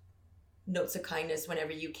 Send notes of kindness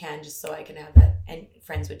whenever you can, just so I can have that. And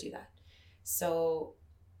friends would do that. So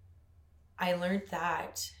I learned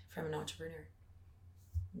that from an entrepreneur.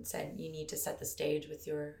 And said you need to set the stage with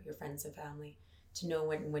your friends and family to know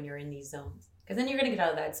when you're in these zones. Because then you're going to get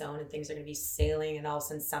out of that zone and things are going to be sailing, and all of a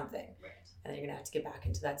sudden something. Right. And then you're going to have to get back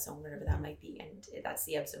into that zone, whatever that might be. And that's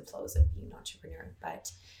the ebbs and flows of being an entrepreneur.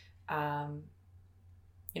 But I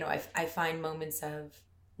find moments of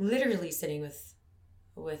literally sitting with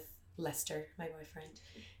Lester, my boyfriend.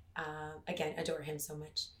 Again, adore him so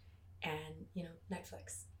much. And,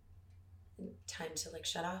 Netflix. Time to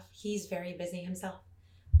shut off. He's very busy himself.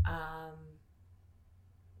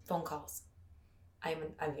 Phone calls.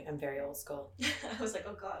 I'm very old school. I was like,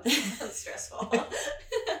 oh God, that's stressful.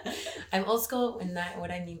 I'm old school, and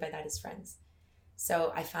what I mean by that is friends.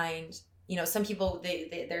 So I find, some people,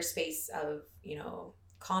 their space of,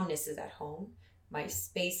 calmness is at home. My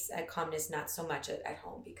space at calmness, not so much at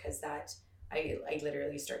home, because that I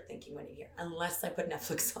literally start thinking when I hear, unless I put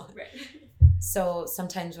Netflix on. Right. So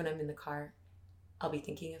sometimes when I'm in the car, I'll be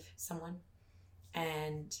thinking of someone,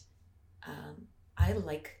 and I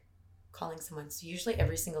like calling someone. So usually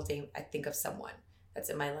every single day I think of someone that's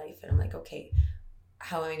in my life, and I'm like, okay,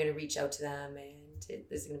 how am I going to reach out to them? And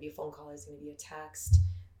is it going to be a phone call? Is it going to be a text?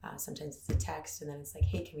 Sometimes it's a text, and then it's like,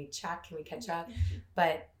 hey, can we chat? Can we catch up?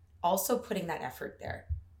 But also putting that effort there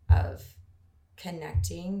of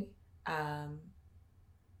connecting, that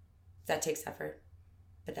takes effort.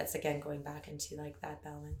 But that's, again, going back into that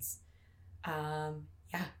balance.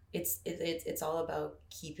 It's all about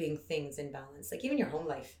keeping things in balance. Even your home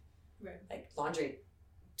life, right? Laundry,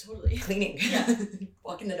 totally, cleaning, yeah,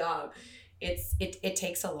 walking the dog. It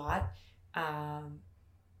takes a lot, but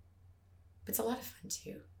it's a lot of fun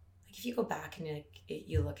too. If you go back and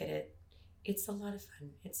you look at it, it's a lot of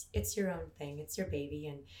fun. It's your own thing. It's your baby,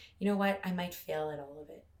 and you know what? I might fail at all of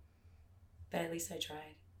it, but at least I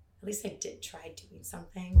tried. At least I did try doing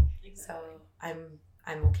something. Exactly. So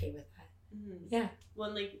I'm okay with that. Mm-hmm. Yeah.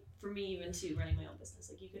 Well, for me, even too, running my own business,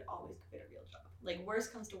 you could always go get a real job.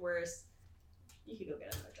 Worst comes to worst, you could go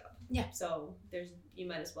get another job. Yeah. So you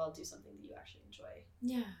might as well do something that you actually enjoy.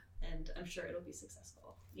 Yeah. And I'm sure it'll be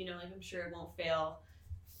successful. I'm sure it won't fail,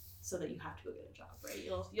 so that you have to go get a job, right?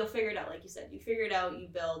 You'll figure it out, like you said. You figure it out, you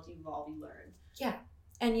build, you evolve, you learn. Yeah.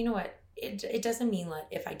 And you know what? It doesn't mean that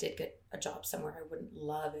if I did get a job somewhere, I wouldn't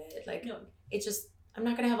love it. No. It's just, I'm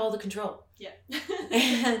not going to have all the control. Yeah.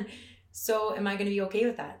 And so am I going to be okay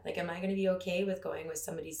with that? Am I going to be okay with going with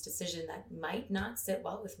somebody's decision that might not sit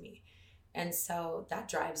well with me? And so that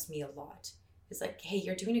drives me a lot. It's like, hey,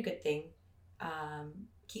 you're doing a good thing.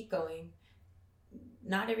 Keep going.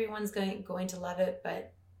 Not everyone's going to love it,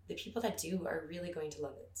 but the people that do are really going to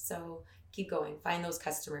love it. So keep going. Find those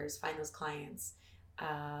customers. Find those clients.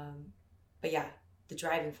 But yeah, the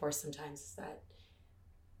driving force sometimes is that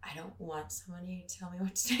I don't want somebody to tell me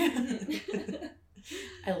what to do.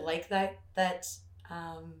 I like that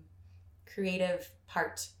creative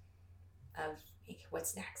part of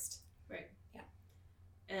what's next. Right. Yeah.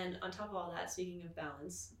 And on top of all that, speaking of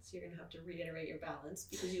balance, so you're going to have to reiterate your balance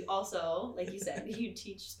because you also, like you said, you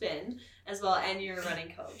teach spin as well and you're a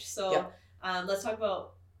running coach. So let's talk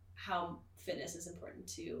about how fitness is important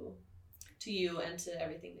to you and to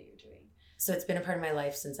everything that you're doing. So it's been a part of my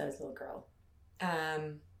life since I was a little girl.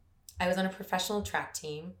 I was on a professional track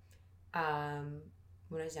team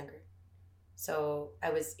when I was younger. So I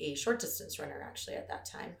was a short distance runner actually at that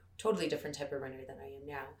time. Totally different type of runner than I am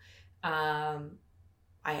now.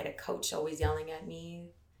 I had a coach always yelling at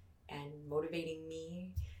me and motivating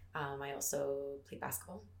me. I also played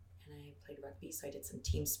basketball and I played rugby. So I did some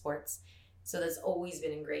team sports. So that's always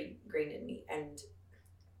been ingrained in me. And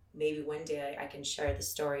maybe one day I can share the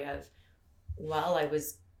story of while I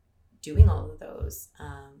was doing all of those,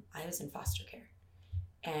 I was in foster care.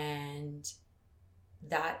 And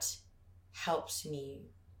that helped me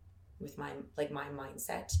with my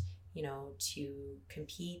mindset, to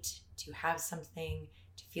compete, to have something,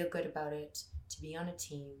 to feel good about it, to be on a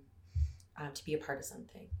team, to be a part of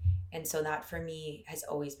something. And so that for me has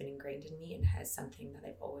always been ingrained in me and has something that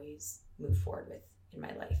I've always moved forward with in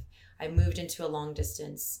my life. I moved into a long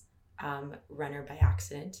distance runner by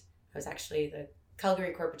accident. I was actually the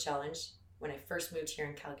Calgary Corporate Challenge when I first moved here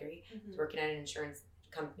in Calgary. I was working at an insurance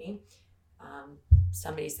company.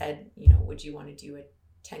 Somebody said, would you want to do a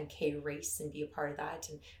 10K race and be a part of that?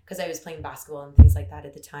 And because I was playing basketball and things like that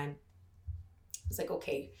at the time, I was like,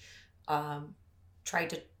 okay, tried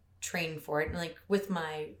to train for it. And like with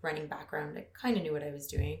my running background, I kind of knew what I was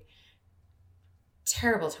doing.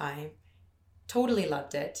 Terrible time. Totally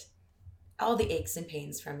loved it. All the aches and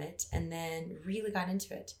pains from it. And then really got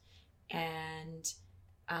into it. And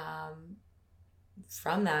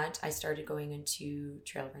from that, I started going into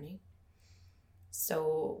trail running.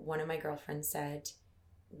 So one of my girlfriends said,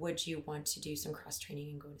 would you want to do some cross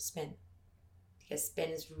training and go to spin? Because spin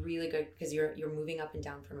is really good because you're moving up and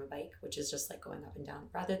down from a bike, which is just like going up and down.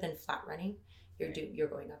 Rather than flat running, you're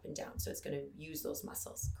going up and down. So it's going to use those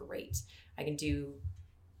muscles. Great. I can do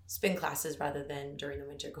spin classes rather than during the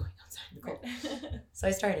winter going outside in the cold. So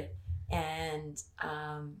I started. And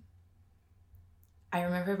I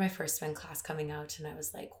remember my first spin class coming out and I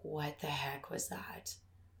was like, what the heck was that?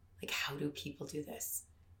 Like, how do people do this?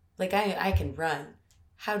 Like, I can run.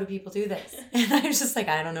 How do people do this? And I was just like,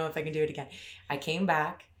 I don't know if I can do it again. I came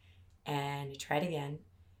back and I tried again.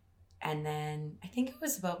 And then I think it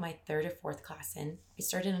was about my third or fourth class in, I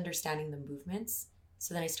started understanding the movements.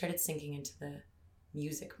 So then I started sinking into the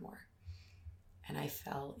music more. And I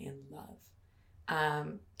fell in love.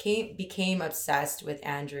 Became obsessed with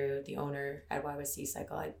Andrew, the owner at YYC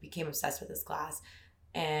Cycle. I became obsessed with his class.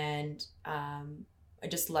 And I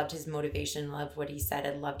just loved his motivation, loved what he said.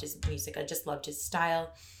 I loved his music. I just loved his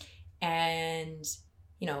style. And,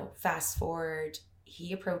 fast forward,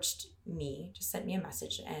 he approached me, just sent me a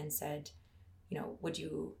message and said, would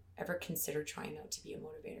you ever consider trying out to be a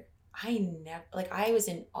motivator? I was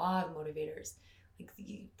in awe of motivators. Like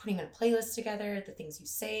putting a playlist together, the things you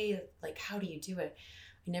say, like, how do you do it?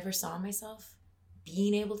 I never saw myself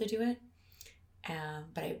being able to do it.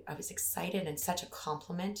 But I was excited and such a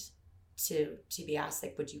compliment to be asked,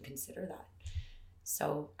 like, would you consider that?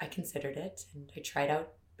 So I considered it and I tried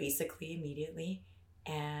out basically immediately.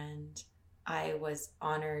 And I was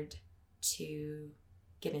honored to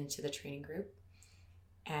get into the training group.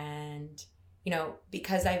 And,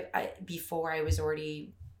 because before I was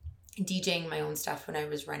already DJing my own stuff when I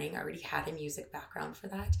was running, I already had a music background for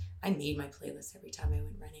that. I made my playlist every time I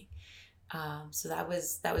went running. So that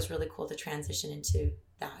was really cool to transition into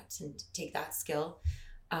that and take that skill.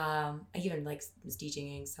 I even was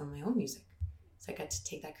DJing some of my own music. So I got to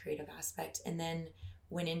take that creative aspect and then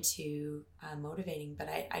went into motivating, but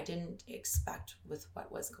I didn't expect with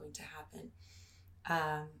what was going to happen.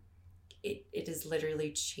 It has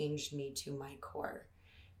literally changed me to my core.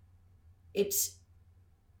 It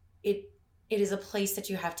is a place that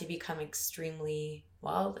you have to become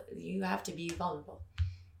you have to be vulnerable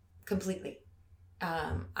completely.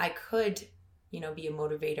 I could, be a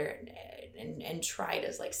motivator and try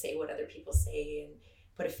to say what other people say and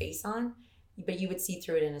put a face on, but you would see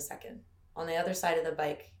through it in a second. On the other side of the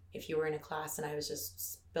bike, if you were in a class and I was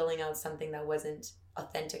just spilling out something that wasn't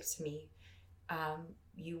authentic to me,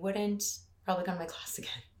 you wouldn't probably come to my class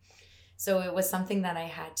again. So it was something that I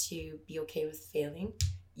had to be okay with failing.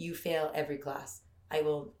 You fail every class. I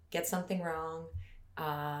will get something wrong,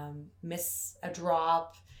 miss a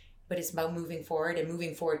drop, but it's about moving forward and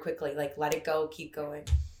moving forward quickly. Like, let it go, keep going.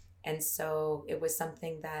 And so it was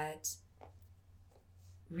something that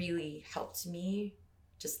really helped me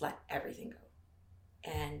just let everything go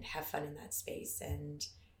and have fun in that space. And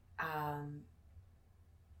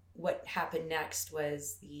what happened next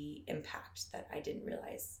was the impact that I didn't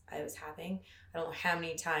realize I was having. I don't know how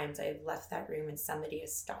many times I've left that room and somebody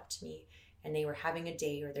has stopped me and they were having a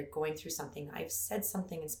day or they're going through something. I've said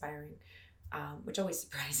something inspiring, which always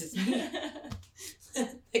surprises me.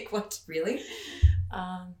 Like, what, really?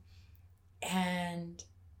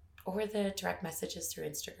 Or the direct messages through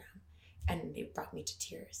Instagram. And they brought me to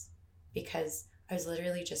tears because I was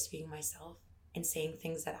literally just being myself and saying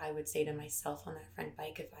things that I would say to myself on that front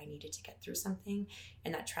bike if I needed to get through something.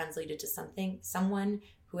 And that translated to someone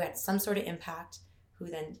who had some sort of impact, who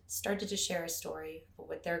then started to share a story of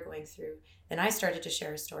what they're going through. Then I started to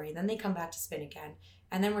share a story. And then they come back to spin again.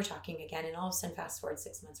 And then we're talking again. And all of a sudden, fast forward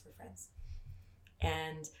 6 months, we're friends.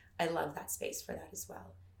 And I love that space for that as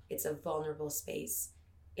well. It's a vulnerable space.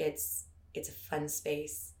 It's a fun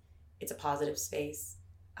space. It's a positive space.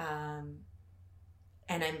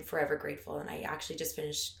 And I'm forever grateful. And I actually just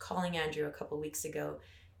finished calling Andrew a couple weeks ago.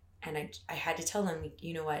 And I had to tell him,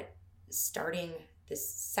 you know what, starting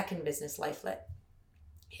this second business, LifeLit,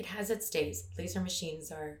 it has its days. Laser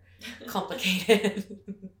machines are complicated.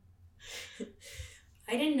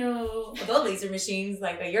 I didn't know about laser machines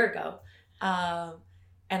like a year ago.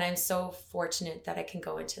 And I'm so fortunate that I can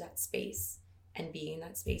go into that space and be in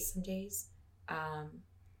that space some days.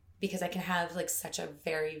 Because I can have like such a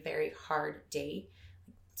very, very hard day.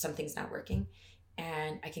 Something's not working.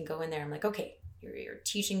 And I can go in there. I'm like, okay, you're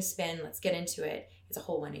teaching spin. Let's get into it. It's a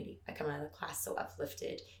whole 180. I come out of the class so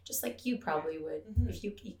uplifted, just like you probably would if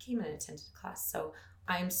you came and attended a class. So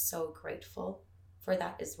I'm so grateful for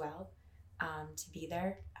that as well, to be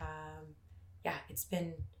there. Yeah, it's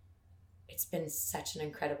been such an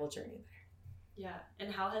incredible journey there. Yeah.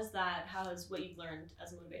 And how has what you've learned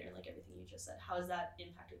as a motivator, like everything you just said, how has that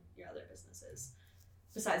impacted your other businesses?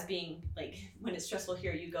 Besides being like, when it's stressful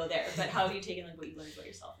here, you go there. But how have you taken like what you've learned about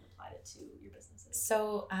yourself and applied it to your businesses?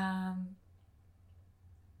 So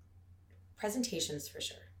presentations for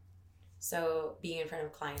sure. So being in front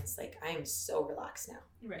of clients, like I am so relaxed now.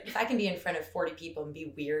 Right. If I can be in front of 40 people and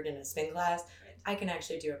be weird in a spin class, right, I can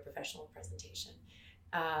actually do a professional presentation.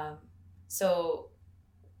 So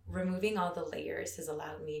removing all the layers has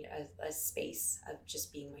allowed me a space of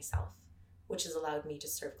just being myself, which has allowed me to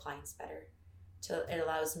serve clients better. It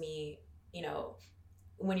allows me,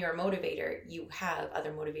 when you're a motivator, you have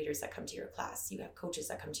other motivators that come to your class. You have coaches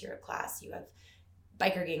that come to your class. You have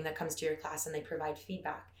biker gang that comes to your class and they provide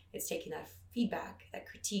feedback. It's taking that feedback, that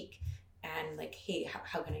critique, and like, hey,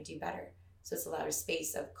 how can I do better? So it's allowed a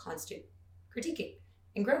space of constant critiquing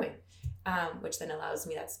and growing, which then allows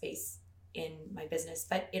me that space in my business.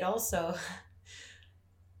 But it also,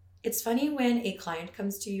 it's funny when a client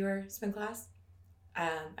comes to your spin class.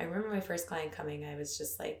 I remember my first client coming, I was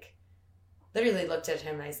just like, literally looked at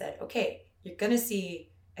him and I said, okay, you're going to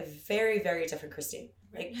see a very, very different Christine.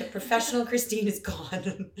 Like the professional Christine is gone. You're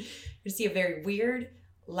going to see a very weird,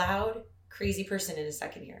 loud, crazy person in a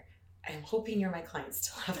second here. I'm hoping you're my client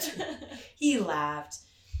still after. He laughed.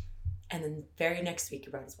 And then very next week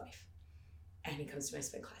he brought his wife. And he comes to my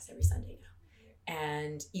spin class every Sunday now.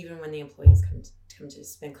 And even when the employees come to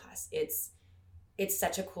spin class, it's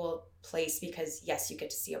such a cool place because yes, you get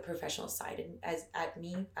to see a professional side in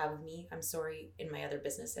my other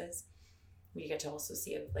businesses. You get to also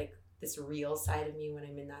see like this real side of me when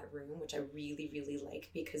I'm in that room, which I really, really like,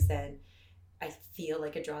 because then I feel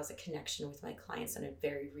like it draws a connection with my clients on a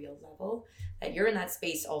very real level, that you're in that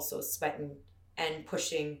space also sweating and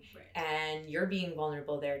pushing, right, and you're being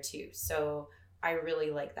vulnerable there too. So I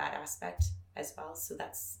really like that aspect as well. So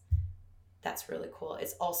that's really cool.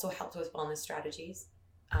 It's also helped with wellness strategies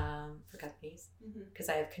for companies because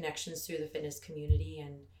I have connections through the fitness community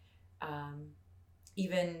and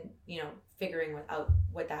even, figuring out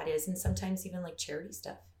what that is, and sometimes even like charity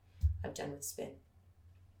stuff I've done with Spin.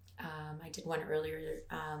 I did one earlier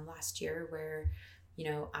last year where,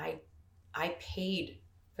 I paid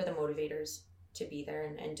for the motivators to be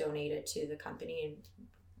there and donated to the company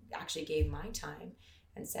and actually gave my time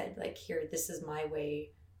and said like, here, this is my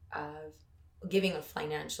way of giving a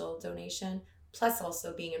financial donation, plus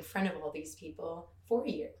also being in front of all these people for a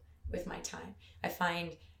year with my time. I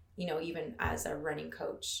find, even as a running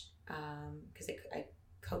coach, because I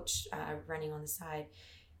coach running on the side,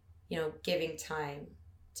 giving time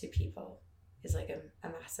to people is like a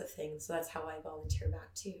massive thing. So that's how I volunteer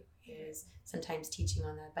back too, is sometimes teaching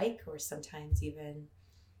on that bike, or sometimes even,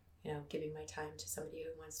 giving my time to somebody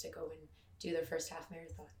who wants to go and do their first half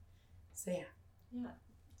marathon. So yeah. Yeah.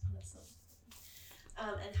 Awesome.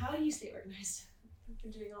 And how do you stay organized after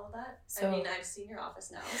doing all of that? So, I mean, I've seen your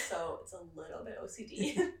office now, so it's a little bit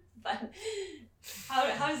OCD, but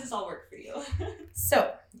how does this all work for you?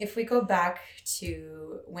 So if we go back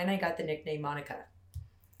to when I got the nickname Monica,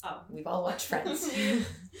 we've all watched Friends.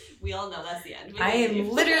 We all know that's the end. I am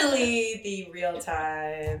literally the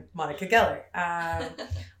real-time Monica Geller.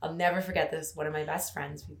 I'll never forget this. One of my best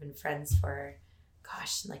friends, we've been friends for,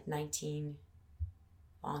 like 19,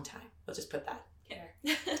 long time. We'll just put that there.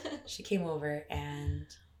 She came over and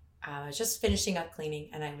I was just finishing up cleaning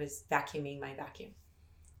and I was vacuuming my vacuum.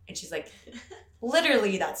 And she's like,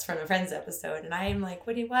 literally, that's from a Friends episode. And I am like,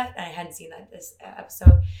 what? And I hadn't seen this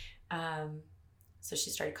episode. So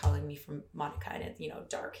she started calling me from Monica, and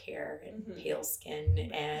dark hair and pale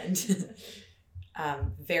skin and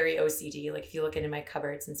very OCD. Like if you look into my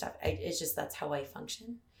cupboards and stuff, it's just, that's how I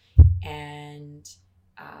function. And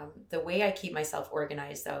the way I keep myself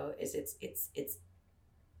organized though is it's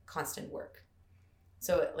constant work.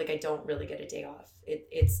 So like I don't really get a day off.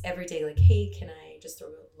 It's every day like, hey, can I just throw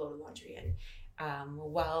a load of laundry in?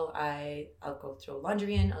 While I'll go throw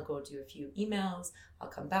laundry in, I'll go do a few emails, I'll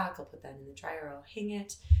come back, I'll put that in the dryer, I'll hang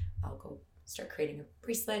it, I'll go start creating a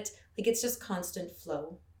bracelet. Like it's just constant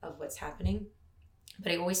flow of what's happening.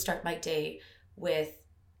 But I always start my day with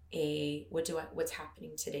what's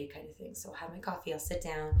happening today kind of thing. So I'll have my coffee, I'll sit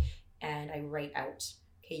down and I write out,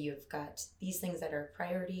 okay, you've got these things that are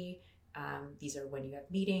priority. These are when you have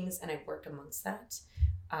meetings, and I work amongst that.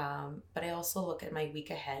 But I also look at my week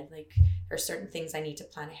ahead. Like there are certain things I need to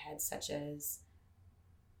plan ahead, such as,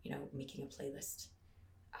 making a playlist.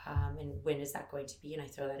 And when is that going to be? And I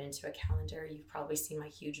throw that into a calendar. You've probably seen my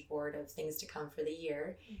huge board of things to come for the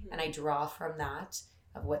year. And I draw from that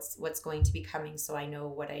of what's going to be coming. So I know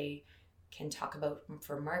what I can talk about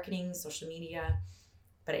for marketing, social media,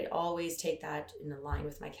 but I always take that in line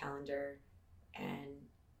with my calendar. And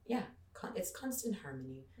yeah, it's constant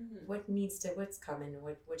harmony. What's coming?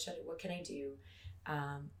 What can I do?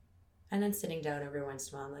 And then sitting down every once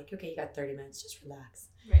in a while, I'm like, okay, you got 30 minutes, just relax.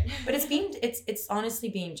 Right. But it's honestly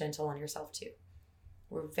being gentle on yourself too.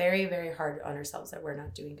 We're very, very hard on ourselves that we're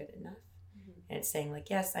not doing good enough. And it's saying like,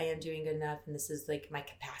 yes, I am doing good enough. And this is like my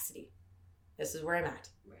capacity. This is where I'm at.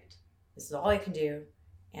 Right. This is all I can do.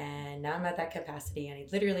 And now I'm at that capacity. And I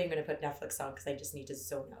literally am going to put Netflix on because I just need to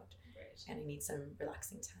zone out. Right. And I need some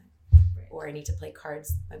relaxing time. Right. Or I need to play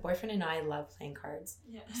cards. My boyfriend and I love playing cards.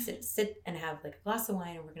 Yeah. Sit and have like a glass of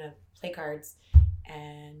wine and we're going to play cards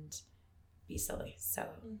and be silly. So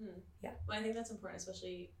yeah. Well, I think that's important,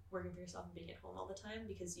 especially working for yourself and being at home all the time,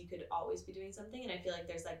 because you could always be doing something. And I feel like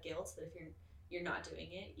there's that guilt that if you're not doing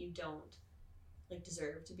it, you don't like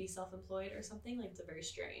deserve to be self-employed or something. Like it's a very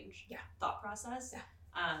strange thought process.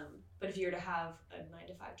 Yeah. But if you were to have a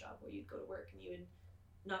 9-to-5 job where you'd go to work and you would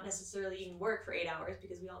not necessarily even work for 8 hours,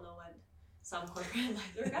 because we all know when some corporate like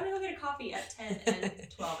we're gonna go get a coffee at 10 and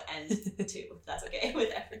 12 and 2. That's okay with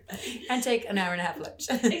everybody. And take an hour and a half lunch.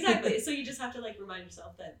 Exactly. So you just have to like remind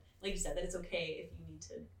yourself that, like you said, that it's okay if you need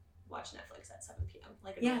to watch Netflix at 7 p.m.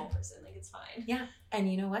 like a normal person. Like it's fine. Yeah.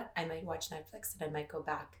 And you know what? I might watch Netflix and I might go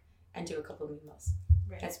back and do a couple of emails.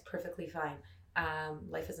 Right. That's perfectly fine.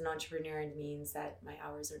 Life as an entrepreneur means that my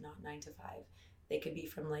hours are not 9 to 5. They could be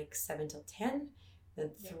from like 7 till 10, then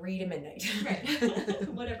 3 to midnight. Right.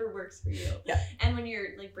 Whatever works for you. Yeah. And when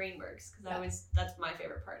your like brain works, because that's my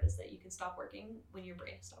favorite part, is that you can stop working when your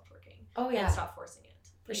brain stopped working. Oh yeah. And stop forcing it.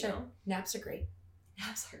 For sure. Naps are great.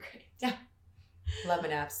 Naps are great. Yeah. Love my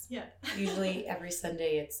naps. Yeah. Usually every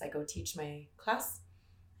Sunday I go teach my class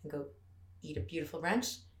and go eat a beautiful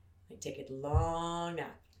brunch. I take a long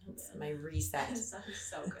nap. It's my reset. That sounds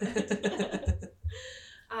so good.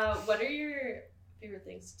 What are your favorite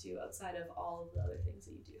things to do outside of all of the other things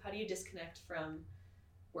that you do? How do you disconnect from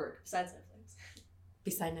work besides Netflix?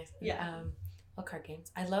 Besides Netflix? Yeah. Well, card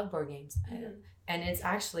games. I love board games. And it's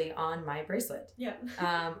actually on my bracelet. Yeah.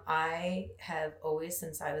 I have always,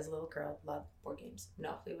 since I was a little girl, loved board games.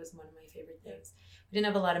 Monopoly was one of my favorite things. We didn't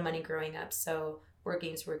have a lot of money growing up, so board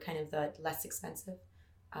games were kind of the less expensive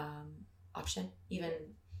option. Even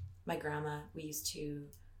my grandma, we used to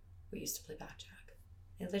play blackjack.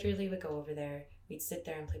 I literally would go over there. We'd sit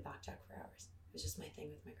there and play blackjack for hours. It was just my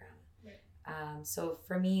thing with my grandma. Right. So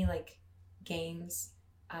for me, like games,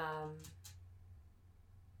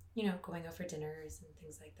 going out for dinners and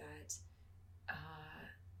things like that,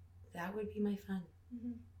 that would be my fun.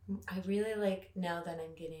 I really like, now that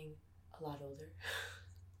I'm getting a lot older,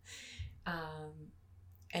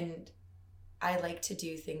 and I like to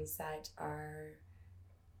do things that are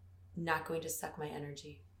not going to suck my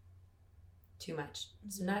energy too much.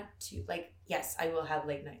 So not too, like, yes, I will have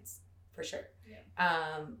late nights for sure.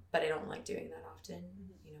 Yeah. But I don't like doing that often.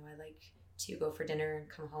 Mm-hmm. You know, I like to go for dinner and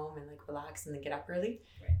come home and like relax and then get up early.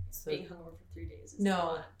 Right. So being hungover for 3 days is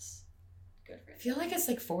not good for you. I feel like it's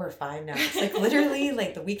like 4 or 5 now. It's like literally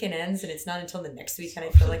like the weekend ends and it's not until the next week and I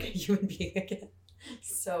feel like a human being again.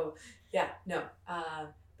 So yeah, no.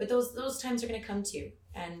 But those times are gonna come too.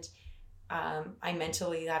 And I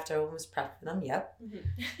mentally have to almost prep for them. Yep.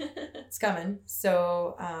 Mm-hmm. It's coming.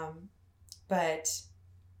 So, but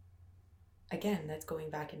again, that's going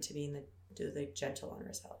back into being the gentle on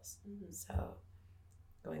ourselves. Mm-hmm. So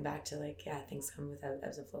going back to like, yeah, things come with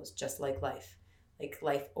ebbs and flows, just like life. Like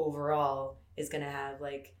life overall is going to have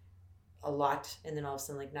like a lot and then all of a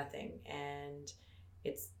sudden like nothing. And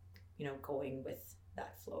it's, you know, going with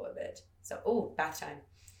that flow a bit. So, bath time.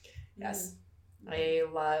 Yes. Mm-hmm. I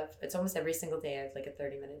love, it's almost every single day I have like a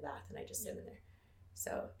 30-minute bath and I just sit in there.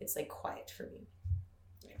 So it's like quiet for me.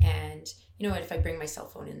 And you know what, if I bring my cell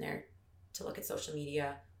phone in there to look at social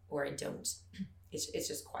media or I don't, it's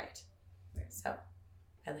just quiet. Right. So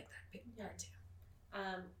I like that big part too.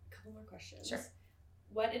 Couple more questions. Sure.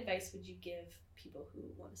 What advice would you give people who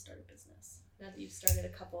want to start a business? Now that you've started a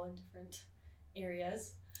couple in different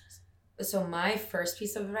areas. So my first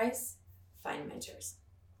piece of advice, find mentors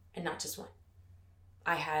and not just one.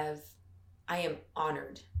 I am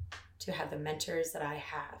honored to have the mentors that I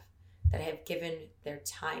have given their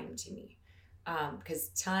time to me. Because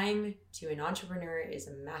time to an entrepreneur is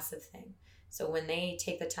a massive thing. So when they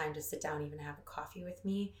take the time to sit down, even have a coffee with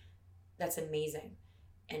me, that's amazing.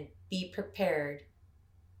 And be prepared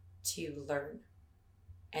to learn.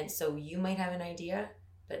 And so you might have an idea,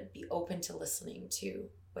 but be open to listening to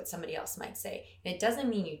what somebody else might say. And it doesn't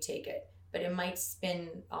mean you take it, but it might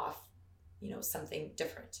spin off, you know, something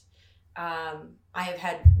different. I have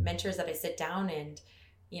had mentors that I sit down and,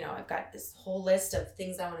 you know, I've got this whole list of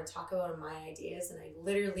things I want to talk about and my ideas, and I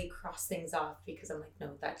literally cross things off because I'm like,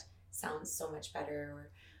 no, that sounds so much better,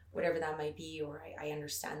 or whatever that might be, or I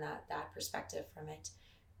understand that perspective from it.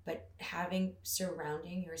 But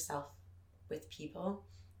surrounding yourself with people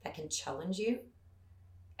that can challenge you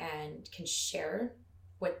and can share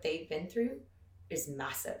what they've been through is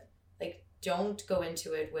massive. Like, don't go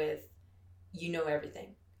into it with, you know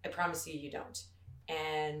everything. I promise you, you don't.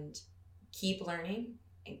 And keep learning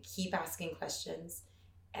and keep asking questions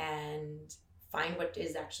and find what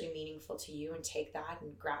is actually meaningful to you and take that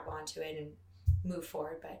and grab onto it and move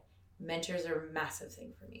forward. But mentors are a massive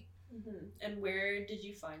thing for me. Mm-hmm. And where did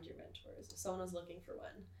you find your mentors if someone was looking for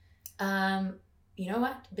one? You know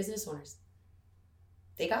what? Business owners.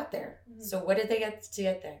 They got there. Mm-hmm. So what did they get to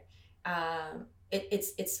get there?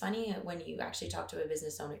 It's funny when you actually talk to a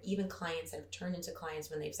business owner, even clients that have turned into clients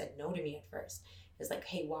when they've said no to me at first. It's like,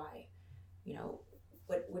 hey, why? You know,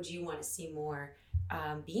 what would you want to see more?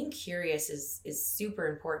 Being curious is super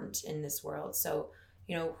important in this world. So,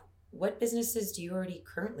 you know, what businesses do you already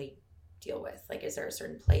currently deal with? Like, is there a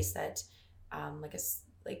certain place that,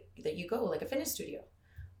 that you go, like a fitness studio?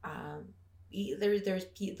 There's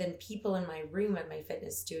people in my room at my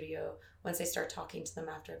fitness studio. Once I start talking to them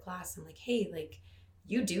after a class, I'm like, hey, like,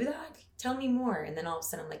 you do that? Tell me more. And then all of a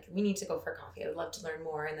sudden I'm like, we need to go for coffee. I would love to learn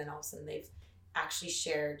more. And then all of a sudden they've actually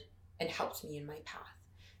shared and helped me in my path.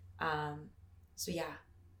 So yeah,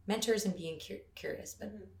 mentors and being curious, but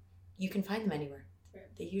mm-hmm. you can find them anywhere. Right.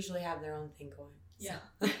 They usually have their own thing going. Yeah.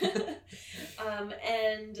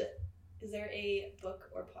 And is there a book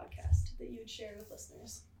or podcast that you would share with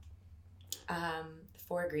listeners? The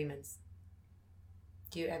 4 Agreements.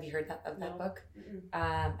 Have you heard of that book? Mm-mm.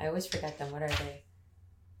 I always forget them. What are they?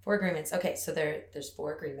 4 Agreements. Okay, so there's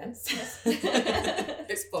 4 agreements.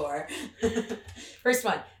 There's 4. First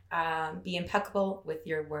one, be impeccable with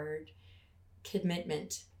your word.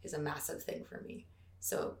 Commitment is a massive thing for me.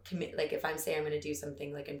 So commit, like if I'm saying I'm going to do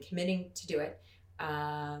something, like I'm committing to do it.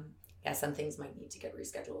 Yeah, some things might need to get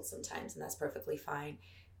rescheduled sometimes, and that's perfectly fine.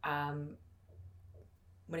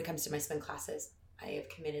 When it comes to my spin classes, I have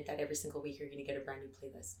committed that every single week you're going to get a brand new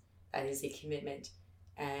playlist. That is a commitment.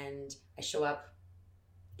 And I show up,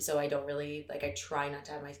 so I don't really, like, I try not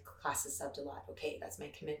to have my classes subbed a lot. Okay, that's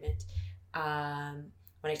my commitment.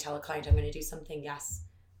 When I tell a client I'm going to do something, yes,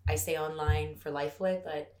 I say online for LifeLit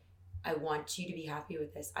that I want you to be happy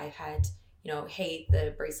with this. I've had, hey,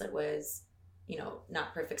 the bracelet was,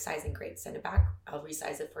 not perfect sizing, great, send it back. I'll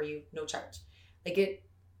resize it for you, no charge. Like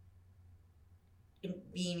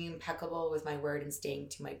being impeccable with my word and staying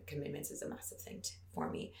to my commitments is a massive thing for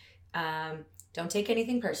me. Don't take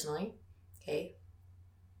anything personally. Okay.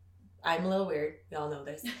 I'm a little weird. We all know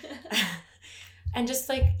this. And just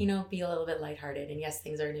like, be a little bit lighthearted. And yes,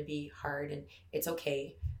 things are going to be hard and it's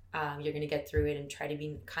okay. You're going to get through it, and try to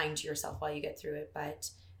be kind to yourself while you get through it. But,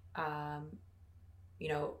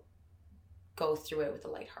 go through it with a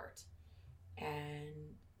light heart,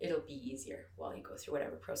 and it'll be easier while you go through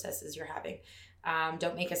whatever processes you're having.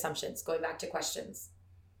 Don't make assumptions. Going back to questions.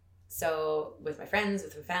 So with my friends,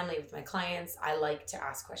 with my family, with my clients, I like to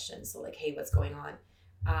ask questions. So like, hey, what's going on?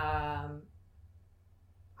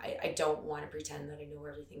 I don't want to pretend that I know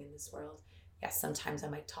everything in this world. Yes, sometimes I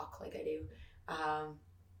might talk like I do.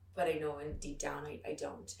 But I know deep down I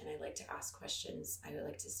don't. And I like to ask questions. I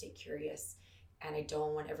like to stay curious. And I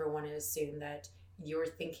don't ever want to assume that you're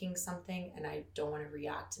thinking something, and I don't want to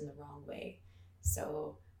react in the wrong way.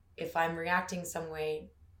 So if I'm reacting some way,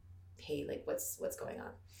 hey, like what's going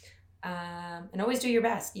on? And always do your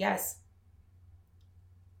best. Yes.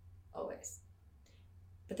 Always.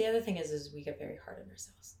 But the other thing is we get very hard on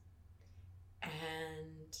ourselves.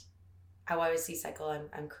 And how I always see cycle,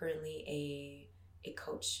 I'm currently a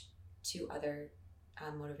coach to other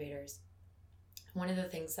motivators. One of the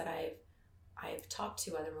things that I've talked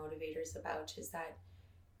to other motivators about is that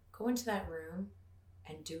go into that room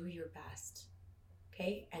and do your best.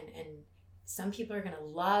 Okay? And some people are going to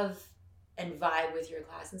love and vibe with your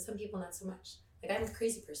class, and some people not so much. Like, I'm a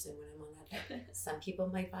crazy person when I'm on that. Some people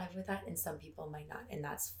might vibe with that and some people might not, and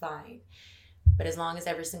that's fine. But as long as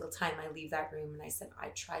every single time I leave that room and I said, I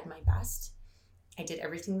tried my best, I did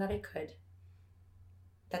everything that I could,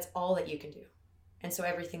 that's all that you can do. And so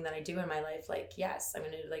everything that I do in my life, like, yes,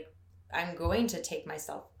 I'm going to take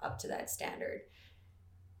myself up to that standard.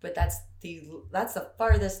 But that's the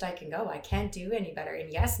farthest I can go. I can't do any better.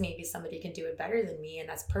 And yes, maybe somebody can do it better than me, and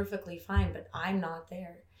that's perfectly fine, but I'm not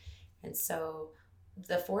there. And so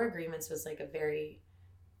the 4 Agreements was like a very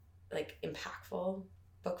impactful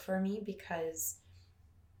book for me, because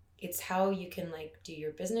it's how you can do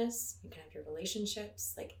your business, you can have your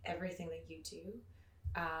relationships, everything that you do.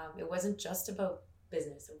 It wasn't just about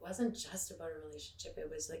business. It wasn't just about a relationship. It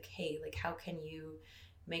was hey, how can you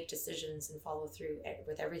make decisions and follow through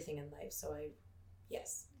with everything in life? So I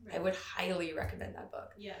would highly recommend that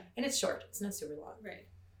book. Yeah. And it's short. It's not super long. Right.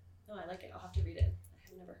 No, I like it. I'll have to read it. I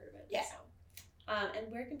have never heard of it. Yeah. So.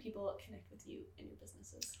 And where can people connect with you and your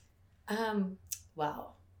businesses?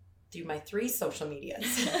 Well, through my 3 social medias.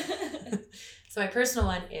 So my personal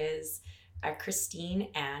one is Christine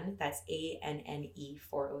Anne. That's ANNE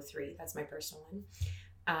 403. That's my personal one.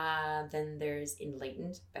 Then there's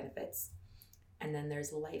Enlightened Benefits. And then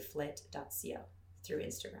there's lifelit.co through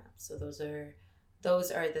Instagram. So those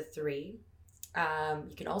are the 3.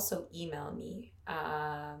 You can also email me.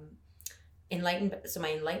 So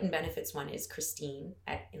my Enlightened Benefits one is Christine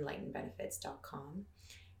at enlightenedbenefits.com.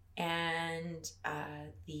 And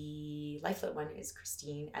the Lifelit one is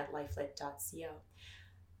Christine at lifelit.co.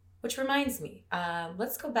 Which reminds me,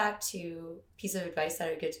 let's go back to a piece of advice that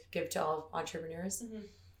I would give to all entrepreneurs. Mm-hmm.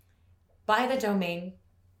 Buy the domain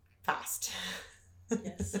fast.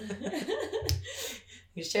 Yes.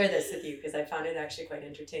 I share this with you because I found it actually quite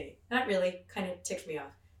entertaining. Not really, kind of ticked me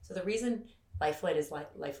off. So the reason Lifelit is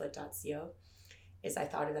lifelit.co is I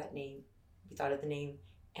thought of that name. We thought of the name,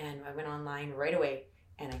 and I went online right away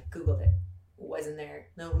and I Googled it. It wasn't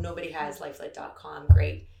there. No, nobody has lifelit.com.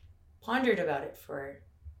 Great. Pondered about it for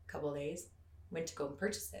a couple of days. Went to go and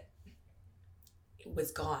purchase it. It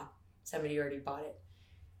was gone. Somebody already bought it.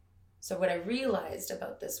 So what I realized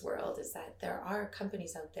about this world is that there are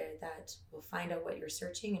companies out there that will find out what you're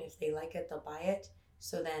searching, and if they like it, they'll buy it.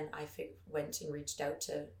 So then I went and reached out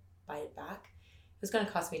to buy it back. It was going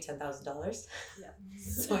to cost me $10,000. Yeah.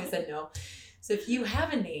 So I said no. So if you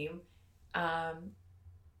have a name,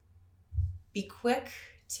 be quick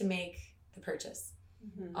to make the purchase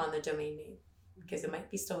on the domain name, because it might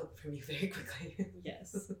be stolen from you very quickly.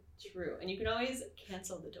 Yes, true. And you can always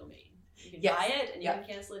cancel the domain. You can buy it and you can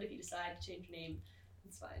cancel it if you decide to change your name.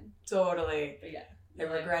 It's fine. Totally. But yeah. I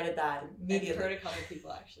regretted that immediately. I've heard a couple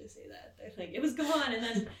people actually say that. They're like, it was gone, and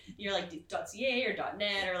then you're like .ca or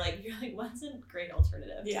 .net, or you're like, what's a great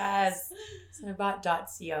alternative? Yes. So I bought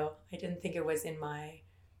 .co. I didn't think it was in my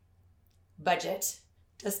budget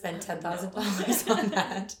to spend $10,000 on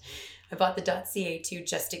that. I bought the .ca too,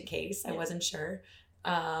 just in case. I wasn't sure.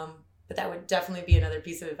 But that would definitely be another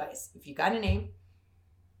piece of advice. If you got a name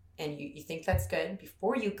and you think that's good,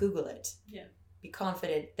 before you Google it, be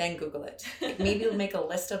confident, then Google it. Maybe you'll make a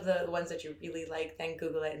list of the ones that you really like, then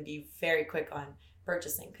Google it, and be very quick on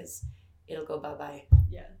purchasing, because it'll go bye-bye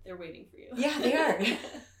Yeah, they're waiting for you. Yeah, they are.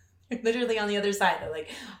 They're literally on the other side. They're like,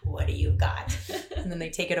 what do you got? And then they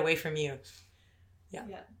take it away from you. Yeah.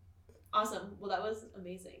 Awesome. Well, that was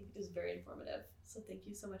amazing. It was very informative. So thank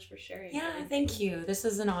you so much for sharing. Yeah, everything. thank you. This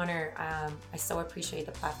is an honor. I so appreciate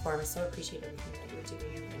the platform. I so appreciate everything that you're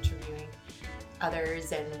doing and interviewing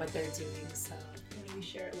others and what they're doing. So And we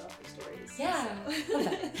share a lot of stories. yeah, So. love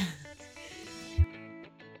that.